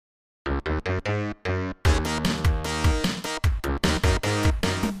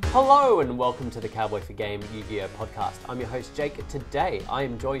Hello and welcome to the Cowboy for Game Yugioh podcast. I'm your host Jake. Today I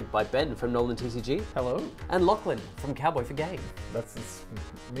am joined by Ben from Nolan TCG. Hello. And Lachlan from Cowboy for Game. That's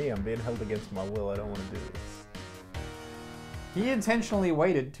me. I'm being held against my will. I don't want to do this. He intentionally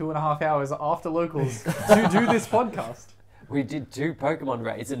waited 2.5 hours after locals to do this podcast. We did 2 Pokemon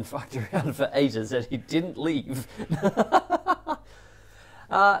raids and fucked around for ages and he didn't leave.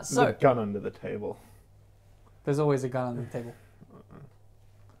 There's a gun under the table. There's always a gun under the table.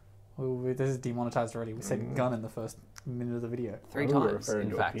 This is demonetized already. We said gun in the first minute of the video. 3 We were times, referring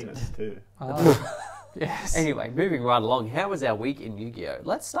in to fact. a penis too. Yes. Anyway, moving right along, how was our week in Yu-Gi-Oh?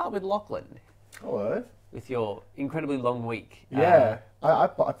 Let's start with Lachlan. Hello. With your incredibly long week. Yeah, I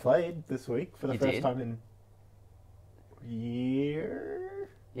played this week for the You first did? time in a year.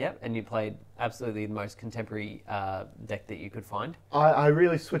 Yep, and you played absolutely the most contemporary deck that you could find. I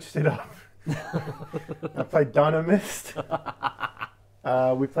really switched it up. I played Dynamist.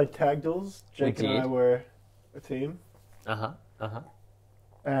 We played Tag Duels. Jake and I were a team.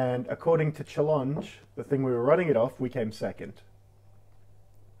 And according to Challenge, the thing we were running it off, we came second.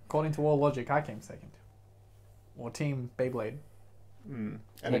 According to all logic, I came second. Or Team Beyblade. And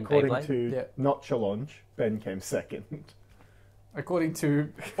Team according Beyblade? to not Challenge, Ben came second. According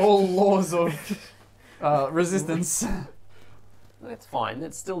to all laws of resistance. That's fine.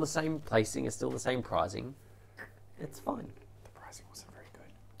 It's still the same placing. It's still the same pricing. It's fine. The pricing wasn't very good.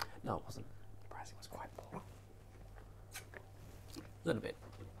 No, it wasn't. The pricing was quite poor. A little bit.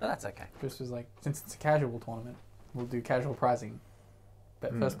 But that's okay. This was like, since it's a casual tournament, we'll do casual pricing.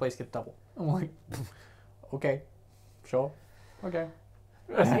 But first place gets double. I'm like, okay, sure, okay.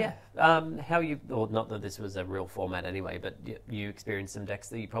 Yeah. How you... Well, not that this was a real format anyway, but you experienced some decks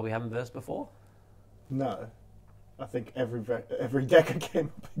that you probably haven't versed before? No. I think every deck I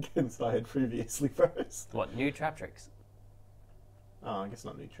came up against I had previously versed. What, new trap tricks? Oh, I guess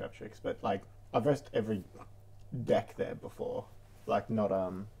not new trap tricks, but like I've versed every deck there before. Like not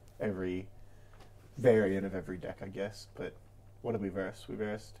every variant of every deck, I guess. But what did we verse? We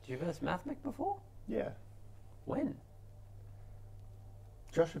versed. Did you verse Mathmech before? Yeah. When?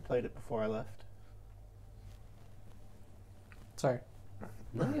 Josh had played it before I left. Sorry,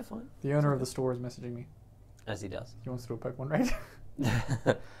 No, you're fine. the owner of the store is messaging me. As he does. He wants to do a Pokemon raid.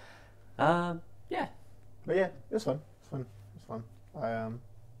 Yeah. But yeah, it was fun. It was fun.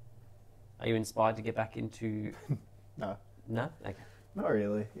 Are you inspired to get back into... No, No? Okay. not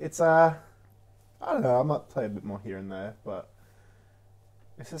really. It's I don't know. I might play a bit more here and there, but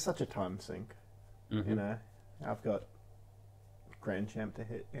it's just such a time sink. Mm-hmm. You know, I've got Grand Champ to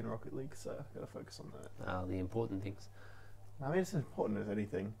hit in Rocket League, so I've got to focus on that. The important things. I mean, it's as important as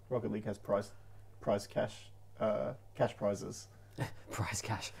anything. Rocket League has prize cash prizes. Prize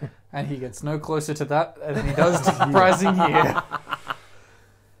cash. And he gets no closer to that than he does to pricing here.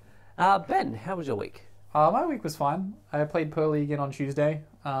 Ben, how was your week? My week was fine. I played Pearly again on Tuesday.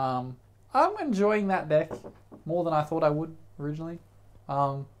 I'm enjoying that deck more than I thought I would originally.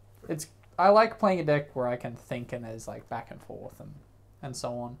 I like playing a deck where I can think and there's like back and forth and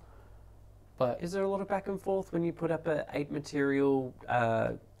so on. But Is there a lot of back and forth when you put up a 8 material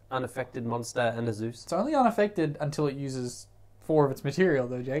unaffected monster and a Zeus? it's only unaffected until it uses 4 of its material,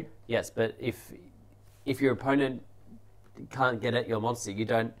 though, Jake. Yes, but if your opponent can't get at your monster, you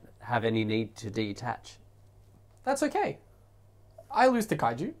don't have any need to detach. That's okay. I lose to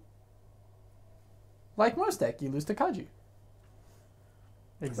Kaiju. Like most deck, you lose to Kaiju.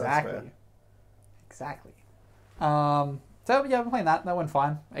 Exactly. fair. Exactly. So yeah, I've been playing that. That went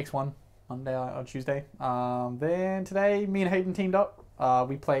fine. X1 Monday or Tuesday. Then today, me and Hayden teamed up. I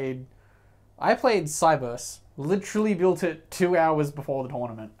played Cyberse. Literally built it 2 hours before the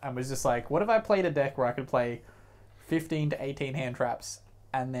tournament, and was just like, what if I played a deck where I could play 15 to 18 hand traps,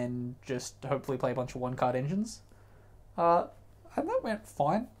 and then just hopefully play a bunch of 1-card engines? And that went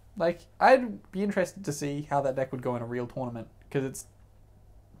fine. Like, I'd be interested to see how that deck would go in a real tournament, because it's...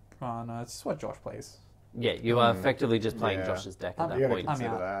 Oh no, it's just what Josh plays. Yeah, you are effectively just playing Yeah. Josh's deck at You that gotta point. consider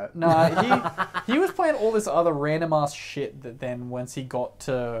out. that. No, he was playing all this other random ass shit that then once he got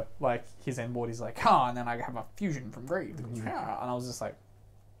to like his end board, he's like, and then I have a fusion from Grave. And I was just like,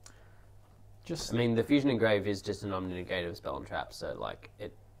 I mean, the Fusion Engrave is just an omni-negative spell and trap, so like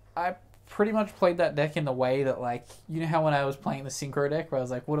it... I pretty much played that deck in the way that, like, you know how when I was playing the Synchro deck, where I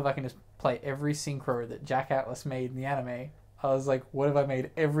was like, what if I can just play every Synchro that Jack Atlas made in the anime? I was like, what if I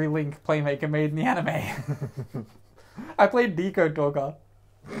made every Link Playmaker made in the anime? I played Decode Talker,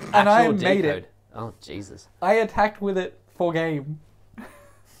 and I made it. Oh, Jesus. I attacked with it for game.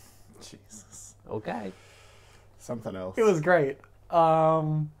 Jesus. Okay. Something else. It was great.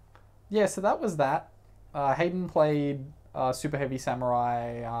 Yeah, so that was that. Hayden played Super Heavy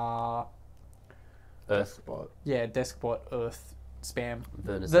Samurai, Earth. Spot. yeah, Deskbot, Earth, Spam.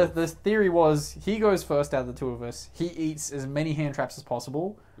 Vernasil. The theory was he goes first out of the two of us. He eats as many hand traps as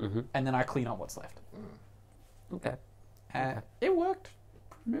possible, and then I clean up what's left. Okay. And it worked.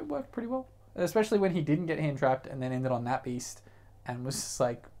 It worked pretty well, especially when he didn't get hand trapped and then ended on that beast, and was just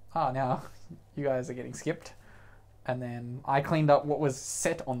like, "Oh, now you guys are getting skipped." And then I cleaned up what was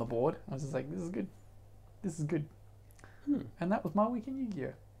set on the board. I was just like, "This is good. This is good." And that was my week in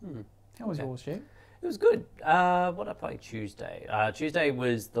Yu-Gi-Oh. How was yours, Jay? It was good. What did I play Tuesday? Tuesday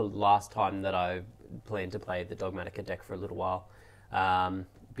was the last time that I planned to play the Dogmatica deck for a little while.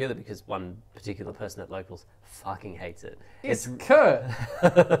 Purely because one particular person at Locals fucking hates it. It's Kurt.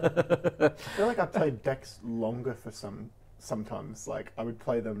 I feel like I played decks longer for sometimes. Like, I would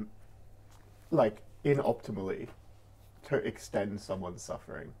play them, like, inoptimally to extend someone's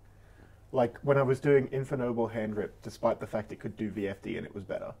suffering. Like, when I was doing Infernoble Hand Rip, despite the fact it could do VFD and it was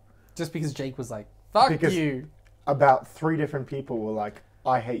better. Just because Jake was like, "Fuck Because you." About 3 different people were like,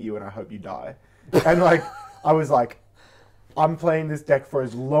 "I hate you and I hope you die." And, like, I was like, I'm playing this deck for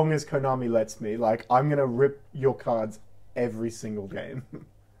as long as Konami lets me. Like, I'm going to rip your cards every single game.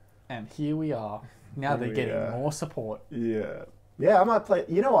 And here we are. Now they're getting more support. Yeah. Yeah, I might play...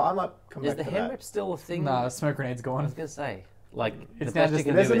 You know what? I might come Is back the to hand that. rip still a thing? Nah, smoke grenade's I gone. was going to say. Like, It's the now best you just-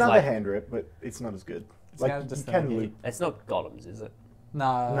 can There's do is another like... hand rip, but it's not as good. It's Like, now you just can the- loop. It's not Golems, is it?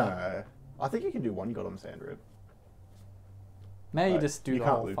 Nah. No. I think you can do one Golem's hand rip. Now you Right. just do You the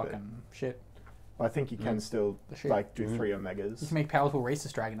can't whole loop it. fucking shit. I think you can still, The shit. like, do 3 Omegas. You can make Powerful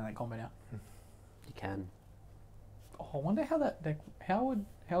Racist Dragon in that combo now. You can. Oh, I wonder how that deck... How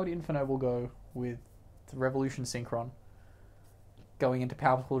would Infernoble go with the Revolution Synchron going into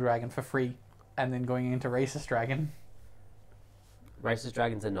Powerful Dragon for free and then going into Racist Dragon? Racist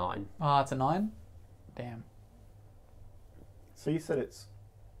Dragons are 9. Ah, it's a 9? Damn. So you said it's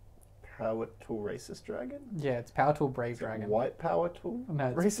Power Tool Racist Dragon? Yeah, it's Power Tool Brave Dragon. White Power Tool No,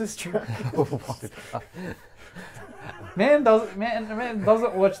 it's- Racist Dragon? Man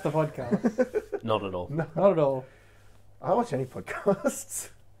doesn't watch the podcast. Not at all. No. Not at all. I don't watch any podcasts.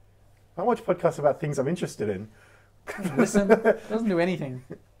 I watch podcasts about things I'm interested in. Listen, doesn't do anything.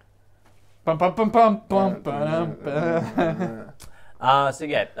 Bum bum bum bum bum ba-dum, ba. So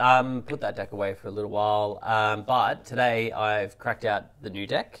yeah, put that deck away for a little while. But today I've cracked out the new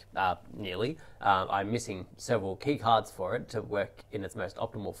deck, nearly. I'm missing several key cards for it to work in its most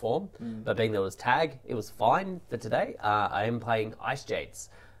optimal form. But being there was tag, it was fine for today. I am playing Ice Jades.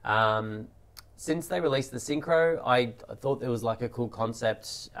 Since they released the Synchro, I thought there was like a cool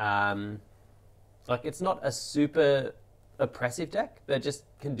concept. Like it's not a super oppressive deck, but it just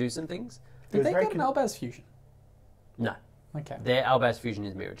can do some things. Did they get an Albaz Fusion? No. Okay. Their Albaz Fusion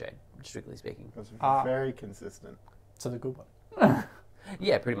is Mirror Jade, strictly speaking. That's Ah. very consistent. So the good one.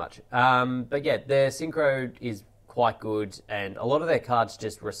 Yeah, pretty much. But yeah, their Synchro is quite good, and a lot of their cards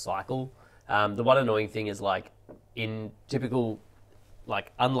just recycle. The one annoying thing is like in typical,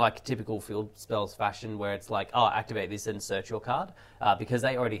 like unlike typical field spells fashion, where it's like, oh, activate this and search your card, because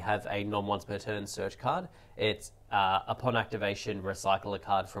they already have a non-once per turn search card. It's upon activation, recycle a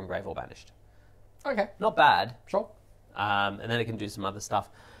card from Grave or Banished. Okay. Not bad. Sure. And then it can do some other stuff.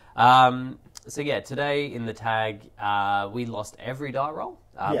 So yeah, today in the tag, we lost every die roll,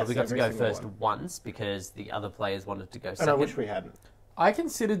 but Yes, we got to every go single first one. once because the other players wanted to go And second. I wish we hadn't. I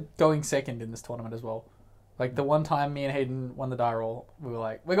considered going second in this tournament as well. Like the one time me and Hayden won the die roll, we were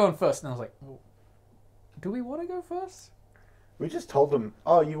like, we're going first. And I was like, well, do we want to go first? We just told them,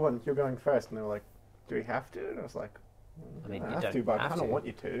 oh, you won, you're going first. And they were like, do we have to? And I was like, I mean, I you have don't to, but I have kind of to. want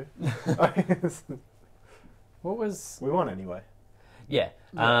you to. What was... We won anyway. Yeah,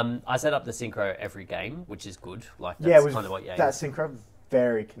 I set up the synchro every game, which is good. Like that's Yeah, it was kind of what you aim. that synchro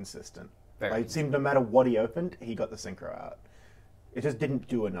very consistent. Very Like, it seemed no matter what he opened, he got the synchro out. It just didn't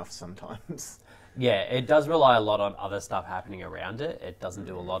do enough sometimes. Yeah, it does rely a lot on other stuff happening around it. It doesn't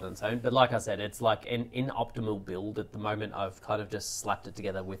do a lot on its own. But like I said, it's like an inoptimal build at the moment. I've kind of just slapped it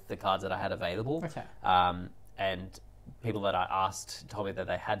together with the cards that I had available. Okay. And people that I asked told me that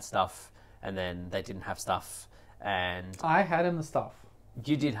they had stuff and then they didn't have stuff. And I had him the stuff.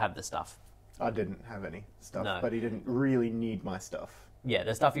 you did have the stuff. I didn't have any stuff, No. but he didn't really need my stuff. Yeah,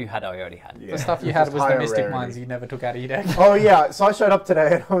 the stuff you had, I already had. Yeah. The stuff you It had just was the higher Mystic rarity. Mines you never took out of your deck. Oh yeah, so I showed up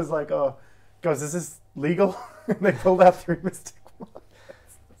today and I was like, oh, guys, is this legal? And they pulled out 3 Mystic Mines.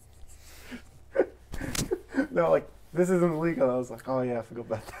 They were like, this isn't legal. I was like, oh yeah, I forgot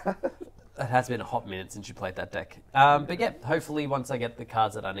about that. It has been a hot minute since you played that deck. But yeah, hopefully once I get the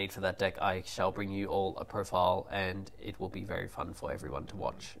cards that I need for that deck, I shall bring you all a profile and it will be very fun for everyone to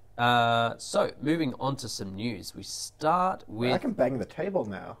watch. So, moving on to some news. We start with... I can bang the table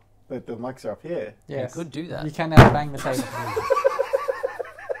now. The mics are up here. Yes. You could do that. You can now bang the table.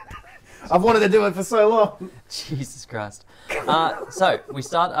 I've wanted to do it for so long. Jesus Christ. So, we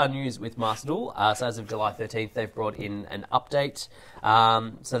start our news with Master Duel. So, as of July 13th, they've brought in an update.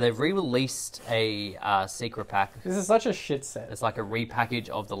 So, they've re-released a secret pack. This is such a shit set. It's like a repackage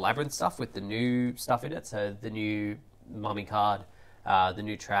of the Labyrinth stuff with the new stuff in it. So, the new Mummy card, the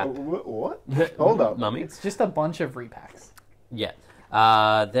new trap. What? Hold up. Mummy. It's just a bunch of repacks. Yeah.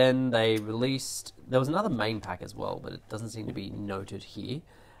 Then they released... There was another main pack as well, but it doesn't seem to be noted here.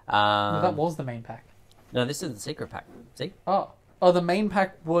 No, that was the main pack. No, this is the secret pack. See? Oh, the main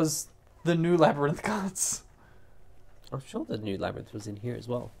pack was the new Labyrinth cards. I'm sure the new Labyrinth was in here as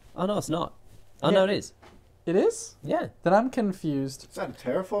well. Oh, no, it's not. Oh, Yeah. no, it is. It is? Yeah. Then I'm confused. Is that a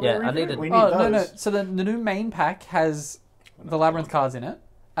terraforming Yeah, I reprint? needed- We need Oh, those. no. So the new main pack has the Labyrinth cards in it,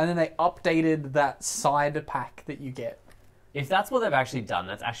 and then they updated that side pack that you get. If that's what they've actually done,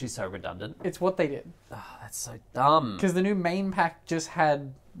 that's actually so redundant. It's what they did. Oh, that's so dumb. Because the new main pack just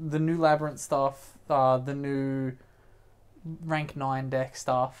had the new Labyrinth stuff, the new rank 9 deck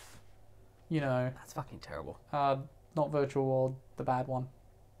stuff, you know, That's fucking terrible. not Virtual World, the bad one.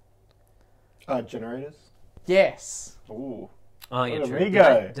 Generators? Yes. Ooh. Oh, yeah, Look at true. me Did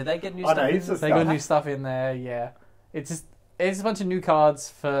go. did they get new Oh, stuff? no, in? he's just- They got new stuff in there, yeah. It's a bunch of new cards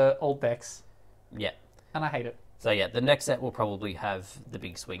for old decks, Yeah. and I hate it. So, yeah, the next set will probably have the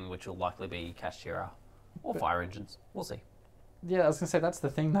big swing, which will likely be Kashtira or Fire Engines. We'll see. Yeah, I was going to say, that's the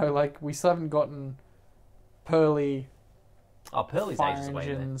thing, though. Like, we still haven't gotten Pearly, Oh, Pearly's Fire ages away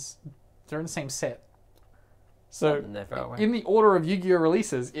there. Engines. They're in the same set. So, And they're far away. in the order of Yu-Gi-Oh!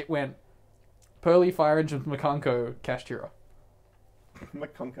 Releases, it went Pearly, Fire Engines, Makanko, Kashtira.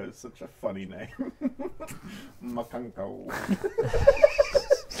 Makanko is such a funny name. Makanko.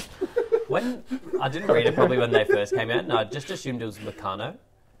 When I didn't read it probably when they first came out, and I just assumed it was Meccano. And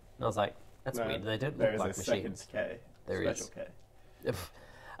I was like, that's No, weird. They don't there look is like a second machines. K. There Special is.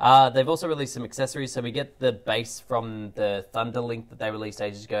 K. They've also released some accessories. So we get the base from the Thunder Link that they released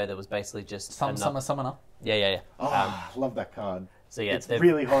ages ago. That was basically just Summer Summoner. Yeah. Oh, I love that card. So yeah, It's they've-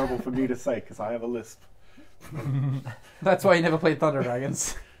 really horrible for me to say because I have a lisp. That's why you never played Thunder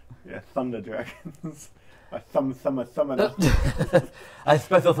Dragons. Yeah, Thunder Dragons. I thumb. I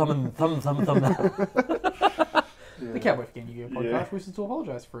special thumb. The Cowboy for Game Yu-Gi-Oh! podcast Yeah. wishes to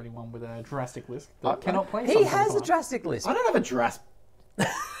apologise for anyone with a drastic list that I- cannot play. He Summer has a Summer. drastic list. I don't have a drasp.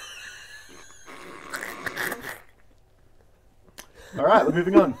 All right, we're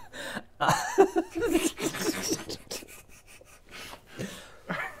moving on.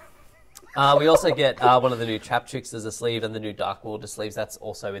 We also get one of the new Trap Tricks as a sleeve and the new Dark Water sleeves. That's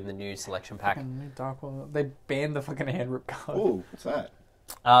also in the new selection pack. Fucking Dark World. They banned the fucking hand rip card. Ooh, what's that?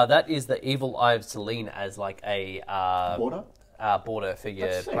 That is the Evil Eye of Selene as like a Border? Border for your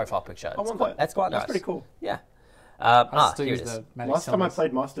That's sick. profile picture. I want that. That's quite That's nice. pretty cool. Yeah. I still Here use it is. the Magic Last time I Summons.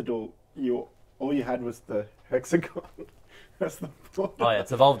 played Master Duel, all you had was the hexagon. That's the border. Oh yeah,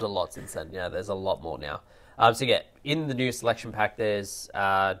 it's evolved a lot since then. Yeah, there's a lot more now. So yeah, in the new selection pack, there's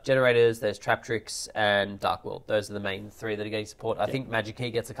generators, there's Trap Tricks, and Dark World. Those are the main three that are getting support. I think Magic Key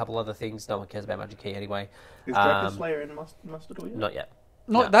gets a couple other things. No one cares about Magic Key anyway. Is Dragon Slayer in Master Duel yet? Not yet.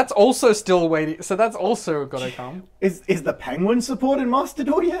 No, No. that's also still waiting. So that's also got to come. Is the Penguin support in Master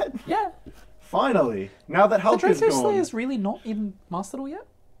Duel yet? Yeah. Finally. Now that The Hulk is Draco gone. Slayer's really not in Master Duel yet?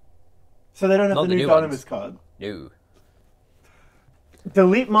 So they don't have Not the the new new Dynamis ones. card. No.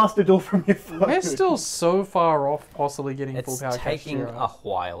 Delete Master Duel from your phone. We're still so far off possibly getting full It's power taking Kashtira. a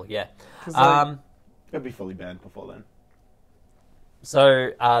while. Yeah. 'Cause, like, It'll be fully banned before then.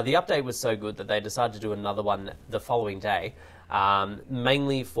 So the update was so good that they decided to do another one the following day,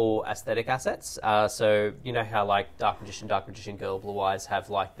 mainly for aesthetic assets. So you know how like Dark Magician Girl, Blue Eyes have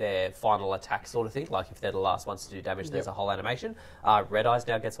like their final attack sort of thing. Like if they're the last ones to do damage, there's a whole animation. Red Eyes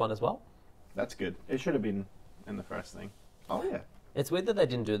now gets one as well. That's good. It should have been in the first thing. Oh yeah. It's weird that they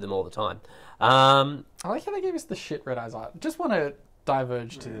didn't do them all the time. I like how they gave us the shit Red Eyes art. Just want to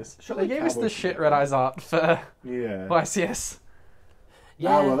diverge to this. Surely They gave us Cowboy the should shit get Red one. Eyes art for Yeah. YCS.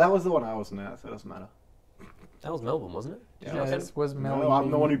 Yeah, Oh, well, that was the one I wasn't at, so it doesn't matter. that was Melbourne, wasn't it? Did you Yeah, not it was Mel. No,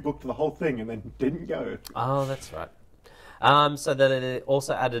 I'm the one who booked the whole thing and then didn't go. Oh, that's right. So then it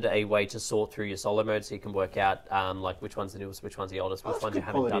also added a way to sort through your solo mode, so you can work out like which one's the newest, which one's the oldest, which ones you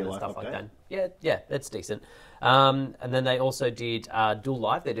haven't done, and stuff like that. Yeah, it's decent. And then they also did Duel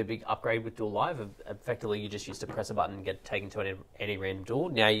Live. They did a big upgrade with Duel Live. Effectively, you just used to press a button and get taken to any random duel.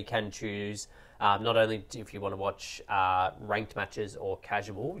 Now you can choose not only if you want to watch ranked matches or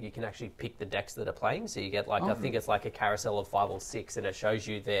casual, you can actually pick the decks that are playing. So you get like, I think it's like a carousel of 5 or 6, and it shows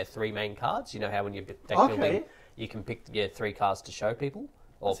you their 3 main cards. You know how when you're deck building, you can pick your 3 cards to show people,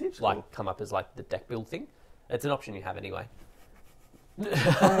 or like come up as like the deck build thing. It's an option you have anyway.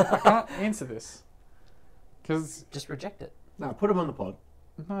 I can't answer this because just reject it. No, put them on the pod.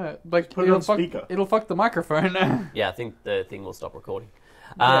 No, like put it on speaker. It'll fuck the microphone. Yeah, I think the thing will stop recording.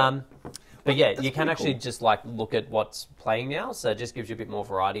 Yeah. But yeah, you can actually just like look at what's playing now, so it just gives you a bit more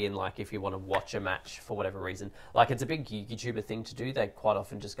variety. And like if you want to watch a match for whatever reason, like it's a big YouTuber thing to do. They quite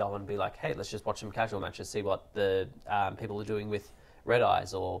often just go and be like, "Hey, let's just watch some casual matches, see what the people are doing with Red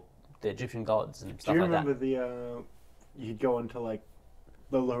Eyes or the Egyptian gods and stuff like that." Do you remember you'd go into like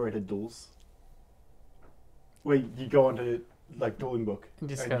the low-rated duels, where you go onto like Dueling Book and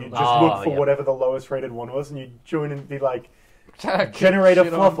you just look for whatever the lowest rated one was, and you join and be like, generator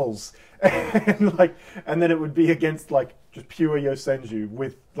fluffles, and then it would be against like just pure Yosenju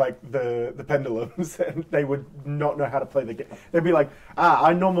with like the pendulums, and they would not know how to play the game. They'd be like,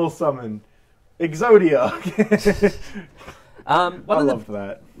 I normal summon Exodia. I loved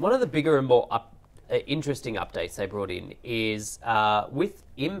that. One of the bigger and more interesting updates they brought in is with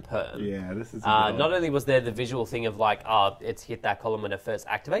Imperm. Yeah, this is not only was there the visual thing of like, it's hit that column when it first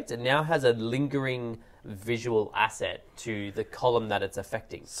activates, it now has a lingering visual asset to the column that it's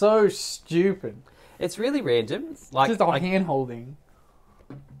affecting. So stupid. It's really random. Like just a hand holding.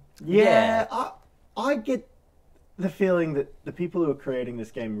 Yeah, I get the feeling that the people who are creating this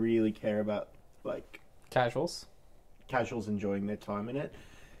game really care about like casuals enjoying their time in it,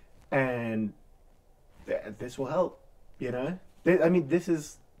 and this will help. You know, I mean, this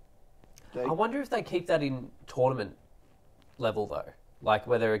is. I wonder if they keep that in tournament level though. Like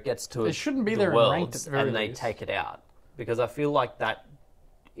whether it gets to it shouldn't be there Worlds and they take it out, because I feel like that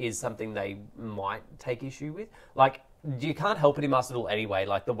is something they might take issue with. Like you can't help it in Master Duel anyway.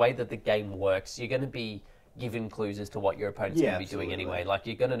 Like the way that the game works, you're going to be given clues as to what your opponent's going to be doing anyway. Like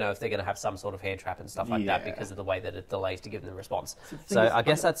you're going to know if they're going to have some sort of hand trap and stuff like that because of the way that it delays to give them the response. So I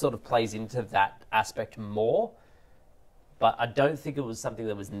guess that sort of plays into that aspect more. But I don't think it was something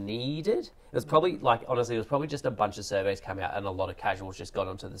that was needed. It was probably, like, honestly, it was probably just a bunch of surveys come out and a lot of casuals just got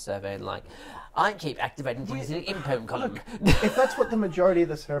onto the survey and like, I keep activating things in the Imperm column. If that's what the majority of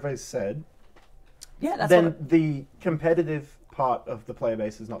the surveys said, then the competitive part of the player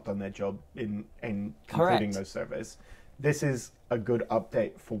base has not done their job in completing those surveys. This is a good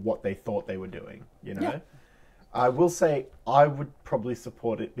update for what they thought they were doing, you know? Yeah. I will say I would probably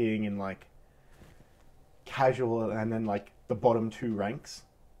support it being in, like, casual and then like the bottom 2 ranks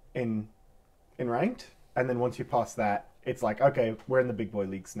in ranked, and then once you pass that it's like, okay, we're in the big boy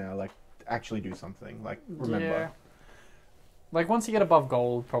leagues now, like actually do something, like remember like once you get above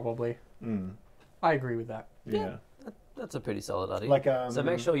gold probably. I agree with that. That's a pretty solid idea. Like, so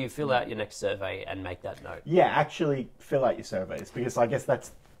make sure you fill out your next survey and make that note. Actually fill out your surveys, because I guess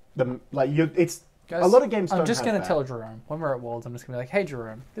that's the it's guys, a lot of games I'm just going to tell Jerome, when we're at Worlds, I'm just going to be like, hey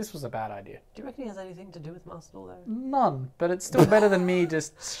Jerome, this was a bad idea. Do you reckon he has anything to do with Master Duel though? None, but it's still better than me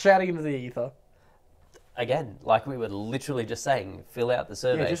just shouting into the ether. Again, like we were literally just saying, fill out the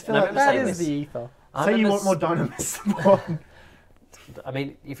survey. Yeah, just fill out that is the ether. Say you want more Dynamis support. I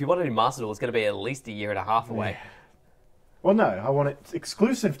mean, if you want to do Master Duel, it's going to be at least a year and a half away. Well, no, I want it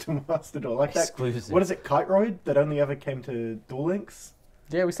exclusive to Master Duel. Like exclusive. That, what is it, Kiteroid, that only ever came to Duel Links?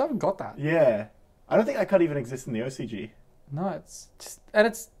 Yeah, we still haven't got that. Yeah. I don't think that card even exists in the OCG. No, it's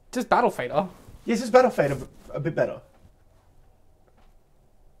just Battle Fader. Yes, it's Battle Fader, a bit better.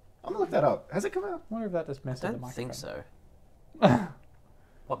 I'm gonna look that up. Has it come out? I wonder if that just messed with the microphone. I don't think so.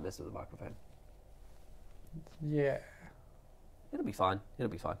 What messed with the microphone? Yeah. It'll be fine. It'll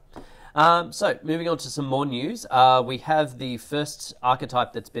be fine. So, moving on to some more news. We have the first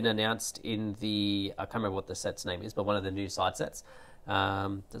archetype that's been announced in the... I can't remember what the set's name is, but one of the new side sets.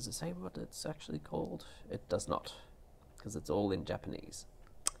 Does it say what it's actually called? It does not, because it's all in Japanese.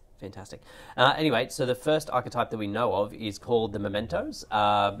 Fantastic. Anyway, so the first archetype that we know of is called the Mementos.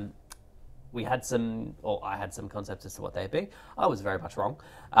 We had some, or I had some concepts as to what they'd be. I was very much wrong.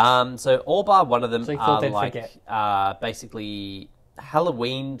 So all bar one of them are like basically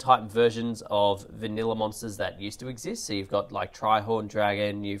Halloween-type versions of vanilla monsters that used to exist. So you've got like Trihorn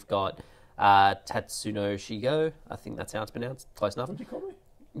Dragon, you've got Tatsuno Shigo. I think that's how it's pronounced. Close enough. What did you call me?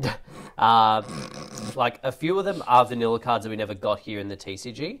 like a few of them are vanilla cards that we never got here in the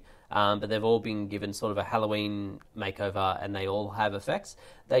TCG, but they've all been given sort of a Halloween makeover, and they all have effects.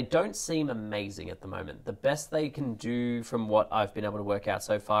 They don't seem amazing at the moment. The best they can do, from what I've been able to work out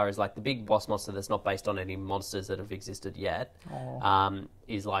so far, is like the big boss monster that's not based on any monsters that have existed yet.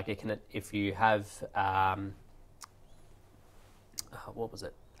 Is like it can, if you have what was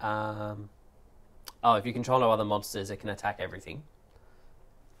it? If you control no other monsters, it can attack everything.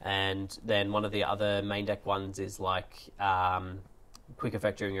 And then one of the other main deck ones is like quick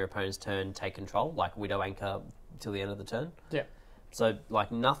effect during your opponent's turn, take control, like Widow Anchor till the end of the turn. Yeah. So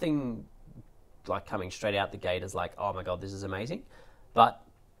like nothing like coming straight out the gate is like, oh my god, this is amazing. But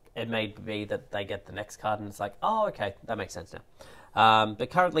it may be that they get the next card and it's like, oh, okay, that makes sense now. But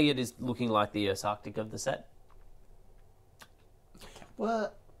currently it is looking like the Earth's Arctic of the set.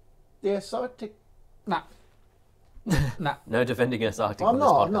 Well, the Arctic... Nah. Nah. No defending Earth's Arctic I'm on this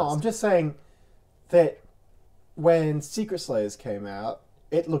podcast. No, I'm just saying that when Secret Slayers came out,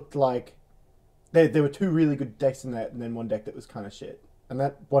 it looked like there were two really good decks in that, and then one deck that was kind of shit. And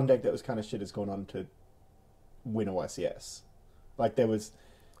that one deck that was kind of shit has gone on to win a YCS. Like there was,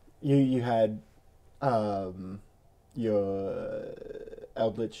 you had your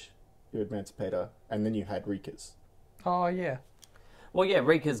Eldritch, your Emancipator, and then you had Reekers. Oh, yeah. Well, yeah,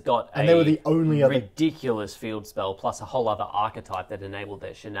 Rika's got And they were the only other... ridiculous field spell plus a whole other archetype that enabled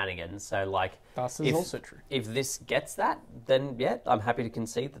their shenanigans. So, like... That is also true. If this gets that, then, yeah, I'm happy to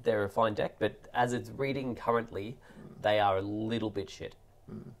concede that they're a fine deck. But as it's reading currently, they are a little bit shit.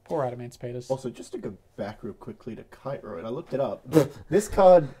 Poor Emancipators. Also, just to go back real quickly to Kite Road, I looked it up. This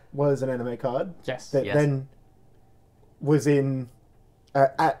card was an anime card. Yes. That then was in...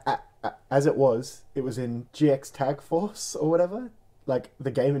 as it was in GX Tag Force or whatever. Like the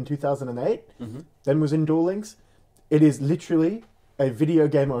game in 2008, then was in Duel Links. It is literally a video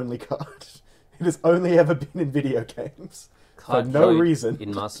game only card. It has only ever been in video games for no reason.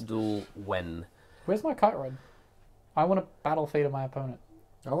 In Master Duel when? Where's my Kite Rod? I want to battle feed my opponent.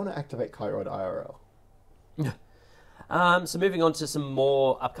 I want to activate Kite Rod IRL. So moving on to some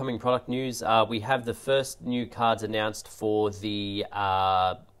more upcoming product news, we have the first new cards announced for the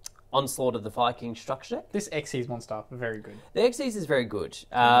Onslaught of the Fire King structure deck. This Xyz monster, very good. The Xyz is very good.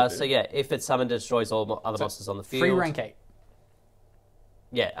 So yeah, if it's summoned, it destroys all other monsters on the field. Free rank 8.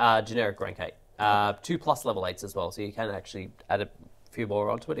 Yeah, generic rank 8. 2+ level 8s as well, so you can actually add a few more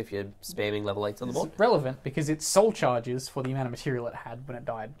onto it if you're spamming level 8s on the board. It's relevant because it soul charges for the amount of material it had when it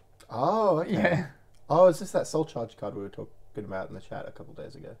died. Oh, okay. Yeah. Oh, is this that Soul Charge card we were talking about in the chat a couple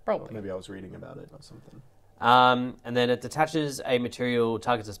days ago? Probably. Or maybe I was reading about it or something. And then it detaches a material,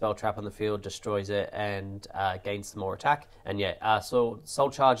 targets a spell trap on the field, destroys it, and gains some more attack. And yeah, so Soul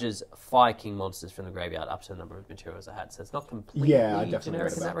charges Fire King monsters from the graveyard up to the number of materials it had. So it's not completely I definitely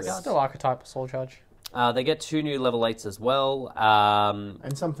generic read in that about regard. this. Still archetype soul charge. They get 2 new level 8s as well.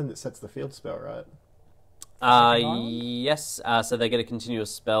 And something that sets the field spell, right? Yes, so they get a continuous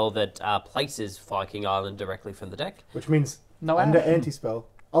spell that places Fire King Island directly from the deck. Which means No under action. anti-spell.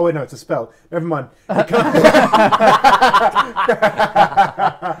 Oh, wait, no, it's a spell. Never mind.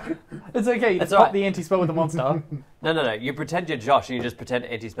 It's okay, you just all pop right. the anti-spell with the monster. No. You pretend you're Josh and you just pretend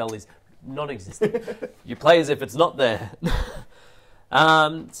anti-spell is non-existent. You play as if it's not there.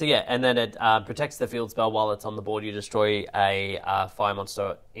 So yeah, and then it protects the field spell while it's on the board. You destroy a fire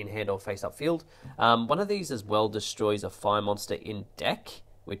monster in hand or face-up field. One of these as well destroys a fire monster in deck,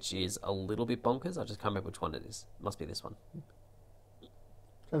 which is a little bit bonkers. I just can't remember which one it is. It must be this one.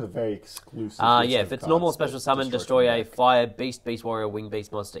 That's a very exclusive. Yeah, if it's normal special summon, destroy a fire beast, beast warrior, wing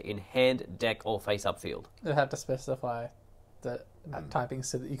beast monster in hand, deck, or face-up field. It had to specify the typing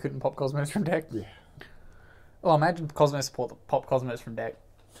so that you couldn't pop Cosmos from deck. Yeah. Well, imagine Cosmos support the pop Cosmos from deck.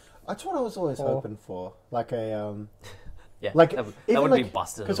 That's what I was always hoping for. Like a, Yeah, like that even would like, be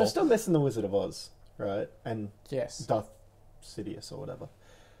busted. because we're still missing the Wizard of Oz, right? And Yes. Darth Sidious or whatever.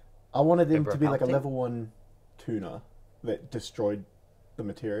 I wanted him Emperor to be like a Palpatine? level 1 tuner that destroyed the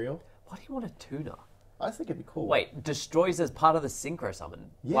material. Why do you want a tuner? I think it'd be cool. Wait, destroys as part of the synchro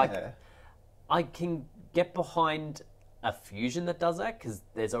summon. Yeah. Like, I can get behind a fusion that does that because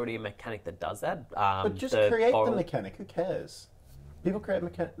there's already a mechanic that does that. but just the create oral- the mechanic. Who cares? People create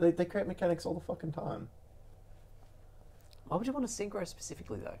they create mechanics all the fucking time. Why would you want a synchro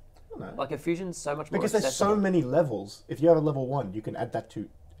specifically though? I don't know. Like a fusion's so much more Because there's so accessible. many levels. If you have a level 1, you can add that to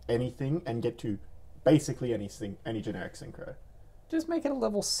anything and get to basically anything, any generic synchro. Just make it a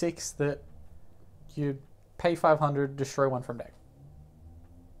level 6 that you pay 500, destroy one from deck.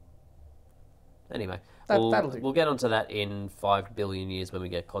 Anyway, That'll do. we'll get onto that in 5 billion years when we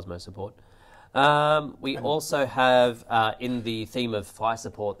get Cosmos support. We also have, in the theme of fire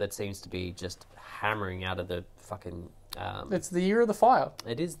support, that seems to be just hammering out of the fucking... It's the year of the fire.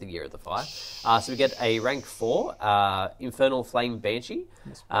 It is the year of the fire. So we get a rank 4, Infernal Flame Banshee.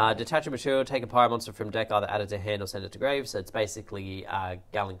 Detach a material, take a pyro monster from deck, either add it to hand or send it to grave. So it's basically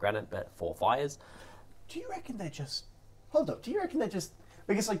Gallant Granite, but 4 fires. Do you reckon they're just... Hold up. Do you reckon they're just...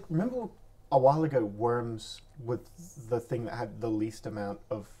 Because, like, remember a while ago, Worms was the thing that had the least amount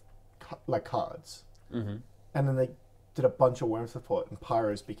of, cards? Mm-hmm. And then they did a bunch of Worm support, and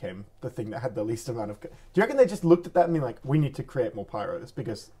Pyros became the thing that had the least amount of... Do you reckon they just looked at that and been like, we need to create more Pyros,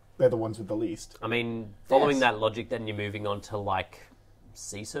 because they're the ones with the least? I mean, following that logic, then you're moving on to, like,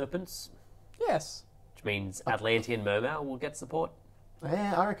 Sea Serpents. Yes. Which means Atlantean Mermail will get support.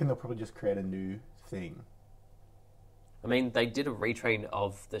 Yeah, I reckon they'll probably just create a new thing. I mean, they did a retrain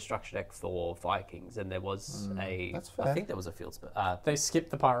of the structure deck for Fire Kings, and there was that's fair. I think there was a field spell. They skipped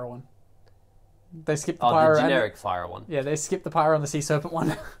the pyro one. They skipped the Oh, pyro. the generic fire one. Yeah, they skipped the pyro on the Sea Serpent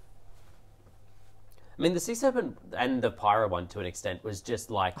one. I mean, the Sea Serpent and the Pyro one, to an extent, was just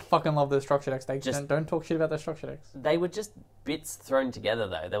like... I fucking love those structure decks. They Just- don't talk shit about those structure decks. They were just bits thrown together,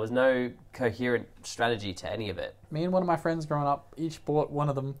 though. There was no coherent strategy to any of it. Me and one of my friends growing up each bought one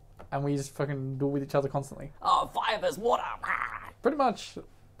of them, and we just fucking duel with each other constantly. Oh, fire versus water! Pretty much.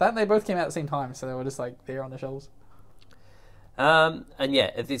 That and they both came out at the same time, so they were just like there on the shelves. And yeah,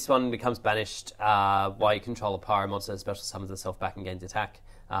 if this one becomes banished, while you control a Pyro monster, special summons itself back and gains attack.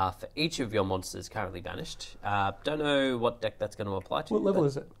 For each of your monsters currently banished. Don't know what deck that's going to apply to. What level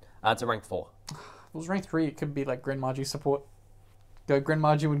is it? It's a rank 4. If it was rank 3, it could be like Grand Marju support. Go Grand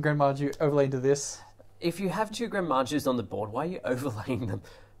Marju and Grand Marju overlay into this. If you have 2 Grand Marjus on the board, why are you overlaying them?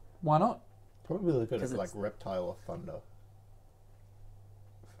 Why not? Probably look at 'Cause it like it's- Reptile or Thunder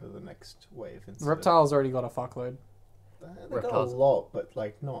for the next wave. The Reptile's already got a fuckload. They got a Reptiles. lot, but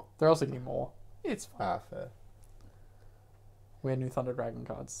like not They're also getting more. It's fine. fair. We're new Thunder Dragon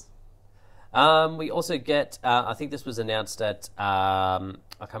cards. We also get, I think this was announced at, I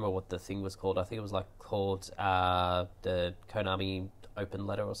can't remember what the thing was called. I think it was like called the Konami Open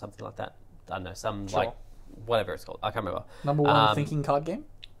Letter or something like that. I don't know, some Sure. like, whatever it's called. I can't remember. Number 1 thinking card game.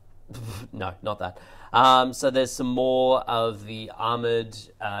 No, not that. So there's some more of the Armored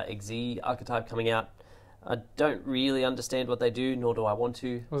Xe archetype coming out. I don't really understand what they do, nor do I want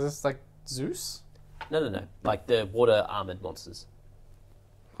to. Was this like Zeus? No. Like the water armored monsters.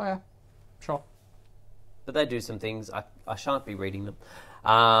 Oh yeah, sure. But they do some things. I shan't be reading them.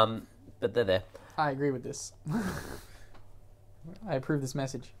 But they're there. I agree with this. I approve this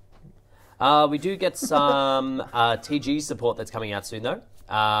message. We do get some TG support that's coming out soon, though.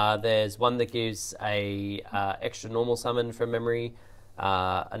 There's one that gives a extra normal summon from memory,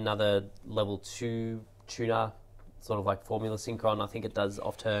 another level 2 tuner, sort of like Formula Synchron. I think it does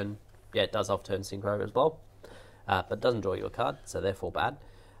off-turn. Yeah, it does off-turn Synchro as well. But doesn't draw you a card, so therefore bad.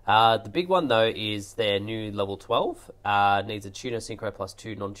 The big one, though, is their new level 12. Needs a tuner Synchro plus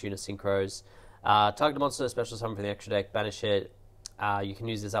 2 non-tuner Synchros. Target a monster, special summon from the extra deck, banish it. You can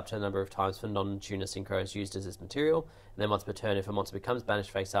use this up to a number of times for non-tuner Synchros used as its material. And then once per turn, if a monster becomes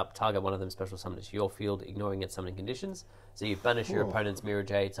banished face up, target one of them special summon it to your field, ignoring its summoning conditions. So you banish your opponent's Mirror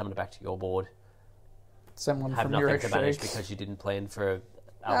Jade, summon it back to your board. Someone Have from nothing your to banish extra because you didn't plan for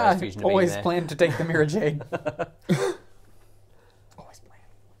Alvarez Fusion to be always there. planned to take the Mirror Jade. Always planned.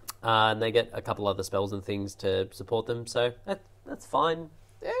 And they get a couple other spells and things to support them, so that's fine.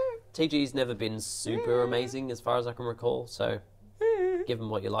 TG's never been super amazing as far as I can recall, so give them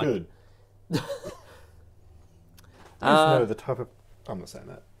what you like. Good. No, the type of... I'm not saying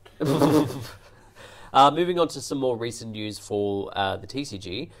that. Moving on to some more recent news for the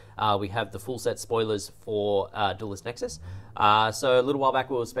TCG, we have the full set spoilers for Duelist Nexus. So a little while back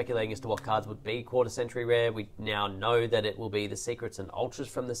we were speculating as to what cards would be quarter century rare. We now know that it will be the secrets and ultras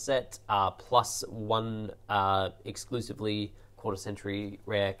from the set, plus one exclusively quarter century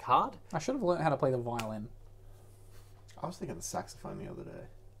rare card. I should have learned how to play the violin. I was thinking the saxophone the other day.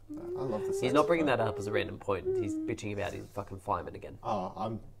 I love the saxophone. He's not bringing that up as a random point. He's bitching about his fucking fireman again. Oh,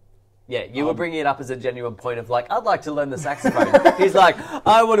 I'm... Yeah, you were bringing it up as a genuine point of like, I'd like to learn the saxophone. He's like,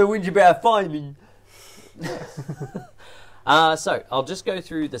 I want to whinge about finding. So I'll just go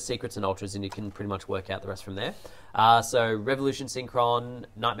through the secrets and ultras, and you can pretty much work out the rest from there. So Revolution Synchron,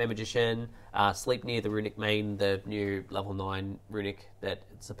 Nightmare Magician, Sleep Near the Runic Main, the new level 9 Runic that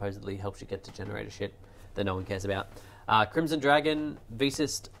supposedly helps you get to generator shit that no one cares about. Crimson Dragon,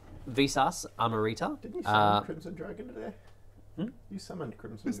 Visas Amorita. Didn't you summon Crimson Dragon today? You summoned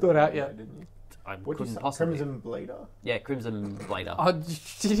Crimson It's Dragon not out today, yet. didn't you? I What did couldn't you summon? possibly. Crimson Blader? Yeah, Crimson Blader. Oh,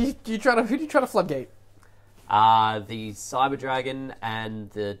 who did you try to floodgate? the Cyber Dragon and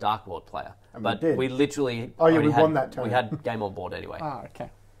the Dark Lord player. And but we did. we literally Oh, yeah, already we won that turn. We had game on board anyway. Ah, okay.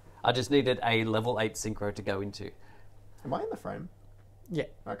 I just needed a level 8 synchro to go into. Am I in the frame? Yeah.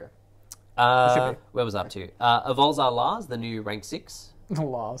 Okay. should be. Where was I up to? Evolzar Lars, the new rank 6.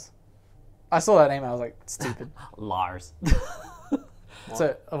 Lars. I saw that name and I was like, stupid. Lars.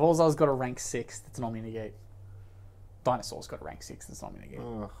 So, Evolzar's got a rank 6 that's an Omni Negate. Dinosaur's got a rank 6 that's an Omni Negate.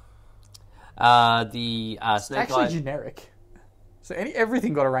 The It's Snake actually Eye. generic. So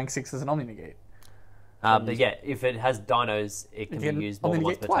everything got a rank 6 as an Omni Negate. But yeah, if it has dinos, it can You be used more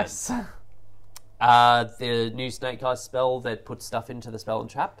Omni than once Negate per turn. twice. The new Snake Eye spell that puts stuff into the spell and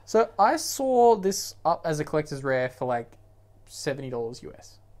trap. So I saw this up as a collector's rare for like $70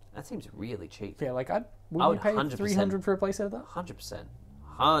 US. That seems really cheap. Yeah, like I would would you pay 100%. $300 for a playset of that? 100%.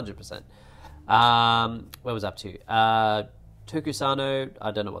 100%. Where was I up to? Tokusano,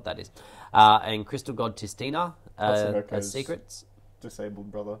 I don't know what that is. And Crystal God Tistina That's as Hirko's secrets. Disabled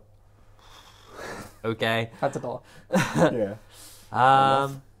brother. Okay. That's $1. Yeah.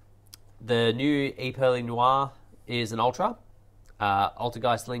 The new E Pearly Noir is an Ultra.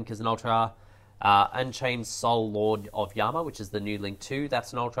 Altergeist Link is an Ultra. Unchained Soul Lord of Yama, which is the new Link 2,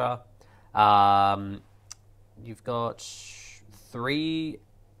 that's an Ultra. You've got 3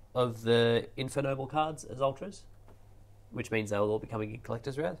 of the Infernoble cards as Ultras, which means they'll all be coming in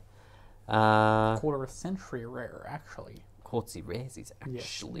Collector's Rare. Quarter of a century rare, actually. Quartzy Rares,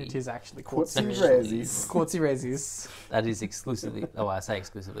 actually. Yeah, it is actually Quartzy Quartzy. Razzies. Quartzy Razzies. That is exclusively... Oh, I say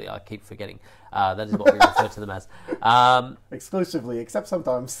exclusively. I keep forgetting. That is what we refer to them as. Exclusively, except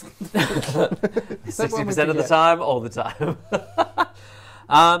sometimes. 60% of the time, all the time.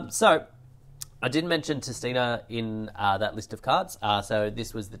 So, I did mention Tistina in that list of cards. So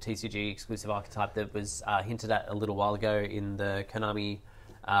this was the TCG exclusive archetype that was hinted at a little while ago in the Konami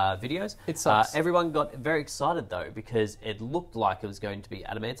videos. It sucks. Everyone got very excited though because it looked like it was going to be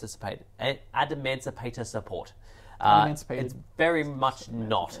Adamancipator support. Emancipated. It's very much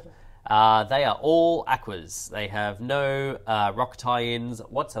not. They are all aquas. They have no rock tie-ins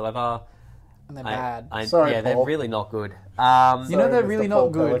whatsoever. And they're bad. Sorry, yeah, they're Paul. really not good. You know they're Mr. really Paul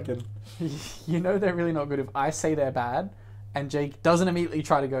not good. Pelican. You know they're really not good if I say they're bad and Jake doesn't immediately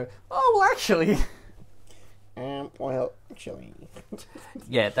try to go, oh, well, actually. Well, actually.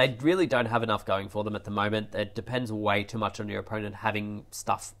 Yeah, they really don't have enough going for them at the moment. It depends way too much on your opponent having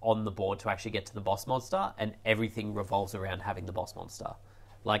stuff on the board to actually get to the boss monster, and everything revolves around having the boss monster.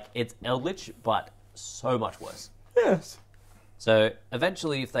 Like, it's Eldritch, but so much worse. Yes. So,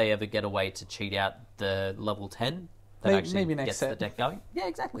 eventually, if they ever get a way to cheat out the level 10, that actually maybe next gets set. the deck going. Yeah,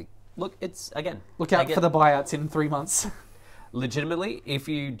 exactly. Look, it's, again... Look out for the buyouts in 3 months. Legitimately, if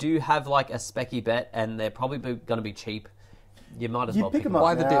you do have, like, a specky bet, and they're probably going to be cheap, you might as You well pick them them up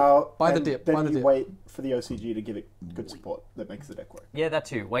Buy the dip. now, Buy the and dip. Then Buy the you dip. wait for the OCG to give it good support that makes the deck work. Yeah, that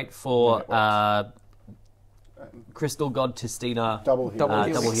too. Wait for Yeah, Crystal God Tistina Double heal. Double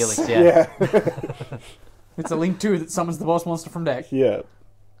helix. Double Helix, yeah. Yeah. It's a Link 2 that summons the boss monster from deck. Yeah.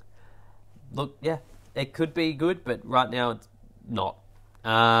 Look, yeah, it could be good, but right now it's not.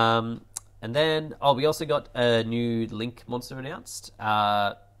 And then, we also got a new Link monster announced,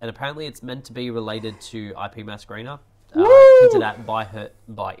 and apparently it's meant to be related to IP Masquerena, hinted at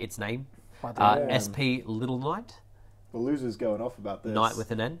by its name, SP Little Knight. The loser's going off about this. Knight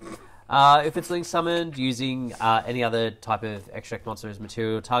with an N. If it's Link summoned using any other type of extract monster as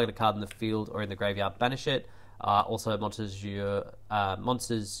material, target a card in the field or in the graveyard, banish it. Also, monsters you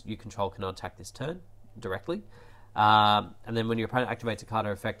control cannot attack this turn directly. And then when your opponent activates a card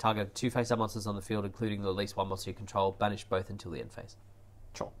or effect, target 2 face-up monsters on the field, including at least 1 monster you control, banish both until the end phase.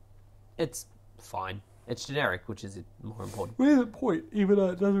 Sure. It's fine. It's generic, which is more important. Where's the point? Even though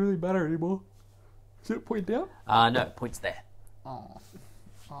it doesn't really matter anymore. Is it point down? No, points there. Oh.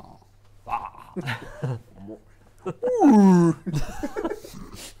 Oh.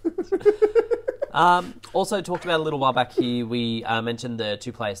 Also talked about a little while back here, we mentioned the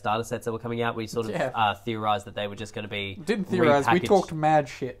 2-player starter sets that were coming out. We sort of theorized that they were just going to be Didn't theorize, we repackaged. talked mad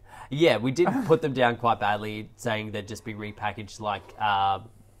shit. Yeah, we did put them down quite badly, saying they'd just be repackaged like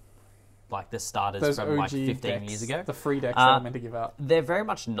the starters Those from OG like 15 decks, years ago. the free decks they were meant to give out. They're very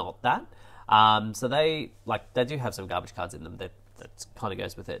much not that. So they do have some garbage cards in them that kind of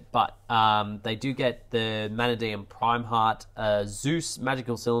goes with it. But they do get the Manadeum Prime Heart, Zeus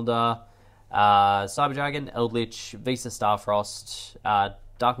Magical Cylinder, Cyber Dragon, Eldritch, Visa Starfrost,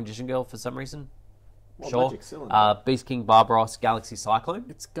 Dark Magician Girl for some reason. Well, Sure. Magic Cylinder. Beast King Barbaros, Galaxy Cyclone.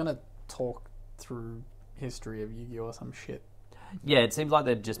 It's gonna talk through history of Yugioh or some shit. Yeah, it seems like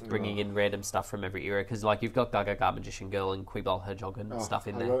they're just bringing in random stuff from every era, because like you've got Gaga Magician Girl and Quibble Hedgehog and stuff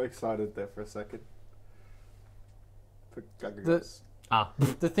in I there. got excited there for a second. for Gagagas.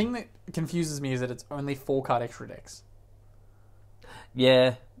 The thing that confuses me is that it's only 4-card extra decks.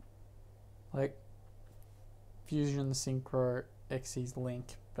 Yeah. Like, Fusion, Synchro, Xyz,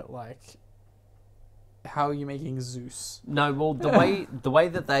 Link, but like, how are you making Zeus? No, well, the way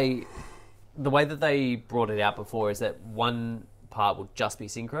that they brought it out before is that one part will just be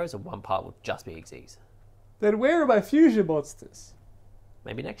synchros and one part will just be Xyz. Then where are my Fusion monsters?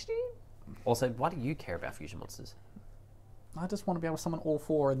 Maybe next year? Also, why do you care about fusion monsters? I just want to be able to summon all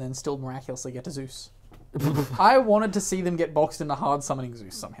 4 and then still miraculously get to Zeus. I wanted to see them get boxed into hard summoning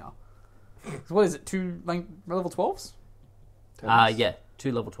Zeus somehow. So what is it, 2 like, level 12s? Yeah,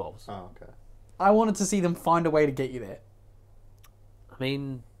 2 level 12s. Oh, okay. I wanted to see them find a way to get you there. I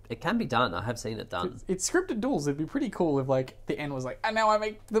mean, it can be done. I have seen it done. It's scripted duels. It'd be pretty cool if like the end was like, and now I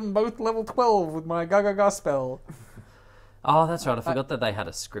make them both level 12 with my Gagaga spell. Oh, that's right. I forgot that they had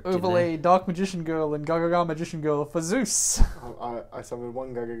a script Overlay in there. Dark Magician Girl and Gagaga Magician Girl for Zeus. I summoned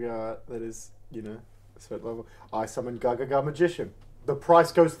one Gagaga that is, a certain level. I summoned Gagaga Magician. The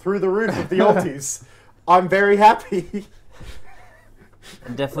price goes through the roof of the ultis. I'm very happy.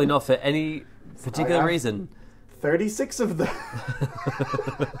 And definitely not for any particular reason. 36 of them.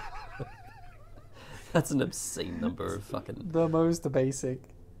 That's an obscene number of fucking... The most basic.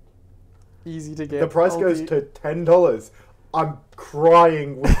 Easy to get. The price goes to $10. I'm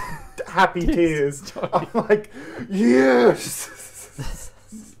crying with happy tears. I'm like, yes!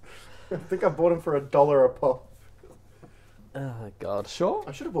 I think I bought them for $1 a pop. Oh, God. Sure.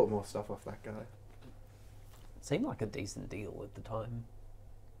 I should have bought more stuff off that guy. It seemed like a decent deal at the time.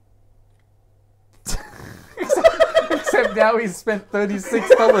 Except now he's spent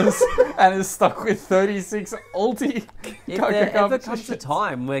 $36 and is stuck with 36 ulti. If there ever comes a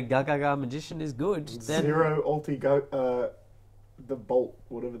time where Gagaga Magician is good, then... 0 ulti the bolt,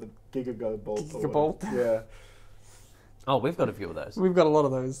 whatever the Gigago bolt. Gigabolt. Yeah. Oh, we've got a few of those. We've got a lot of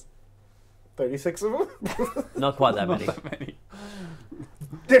those. 36 of them? Not quite that many. Not that many.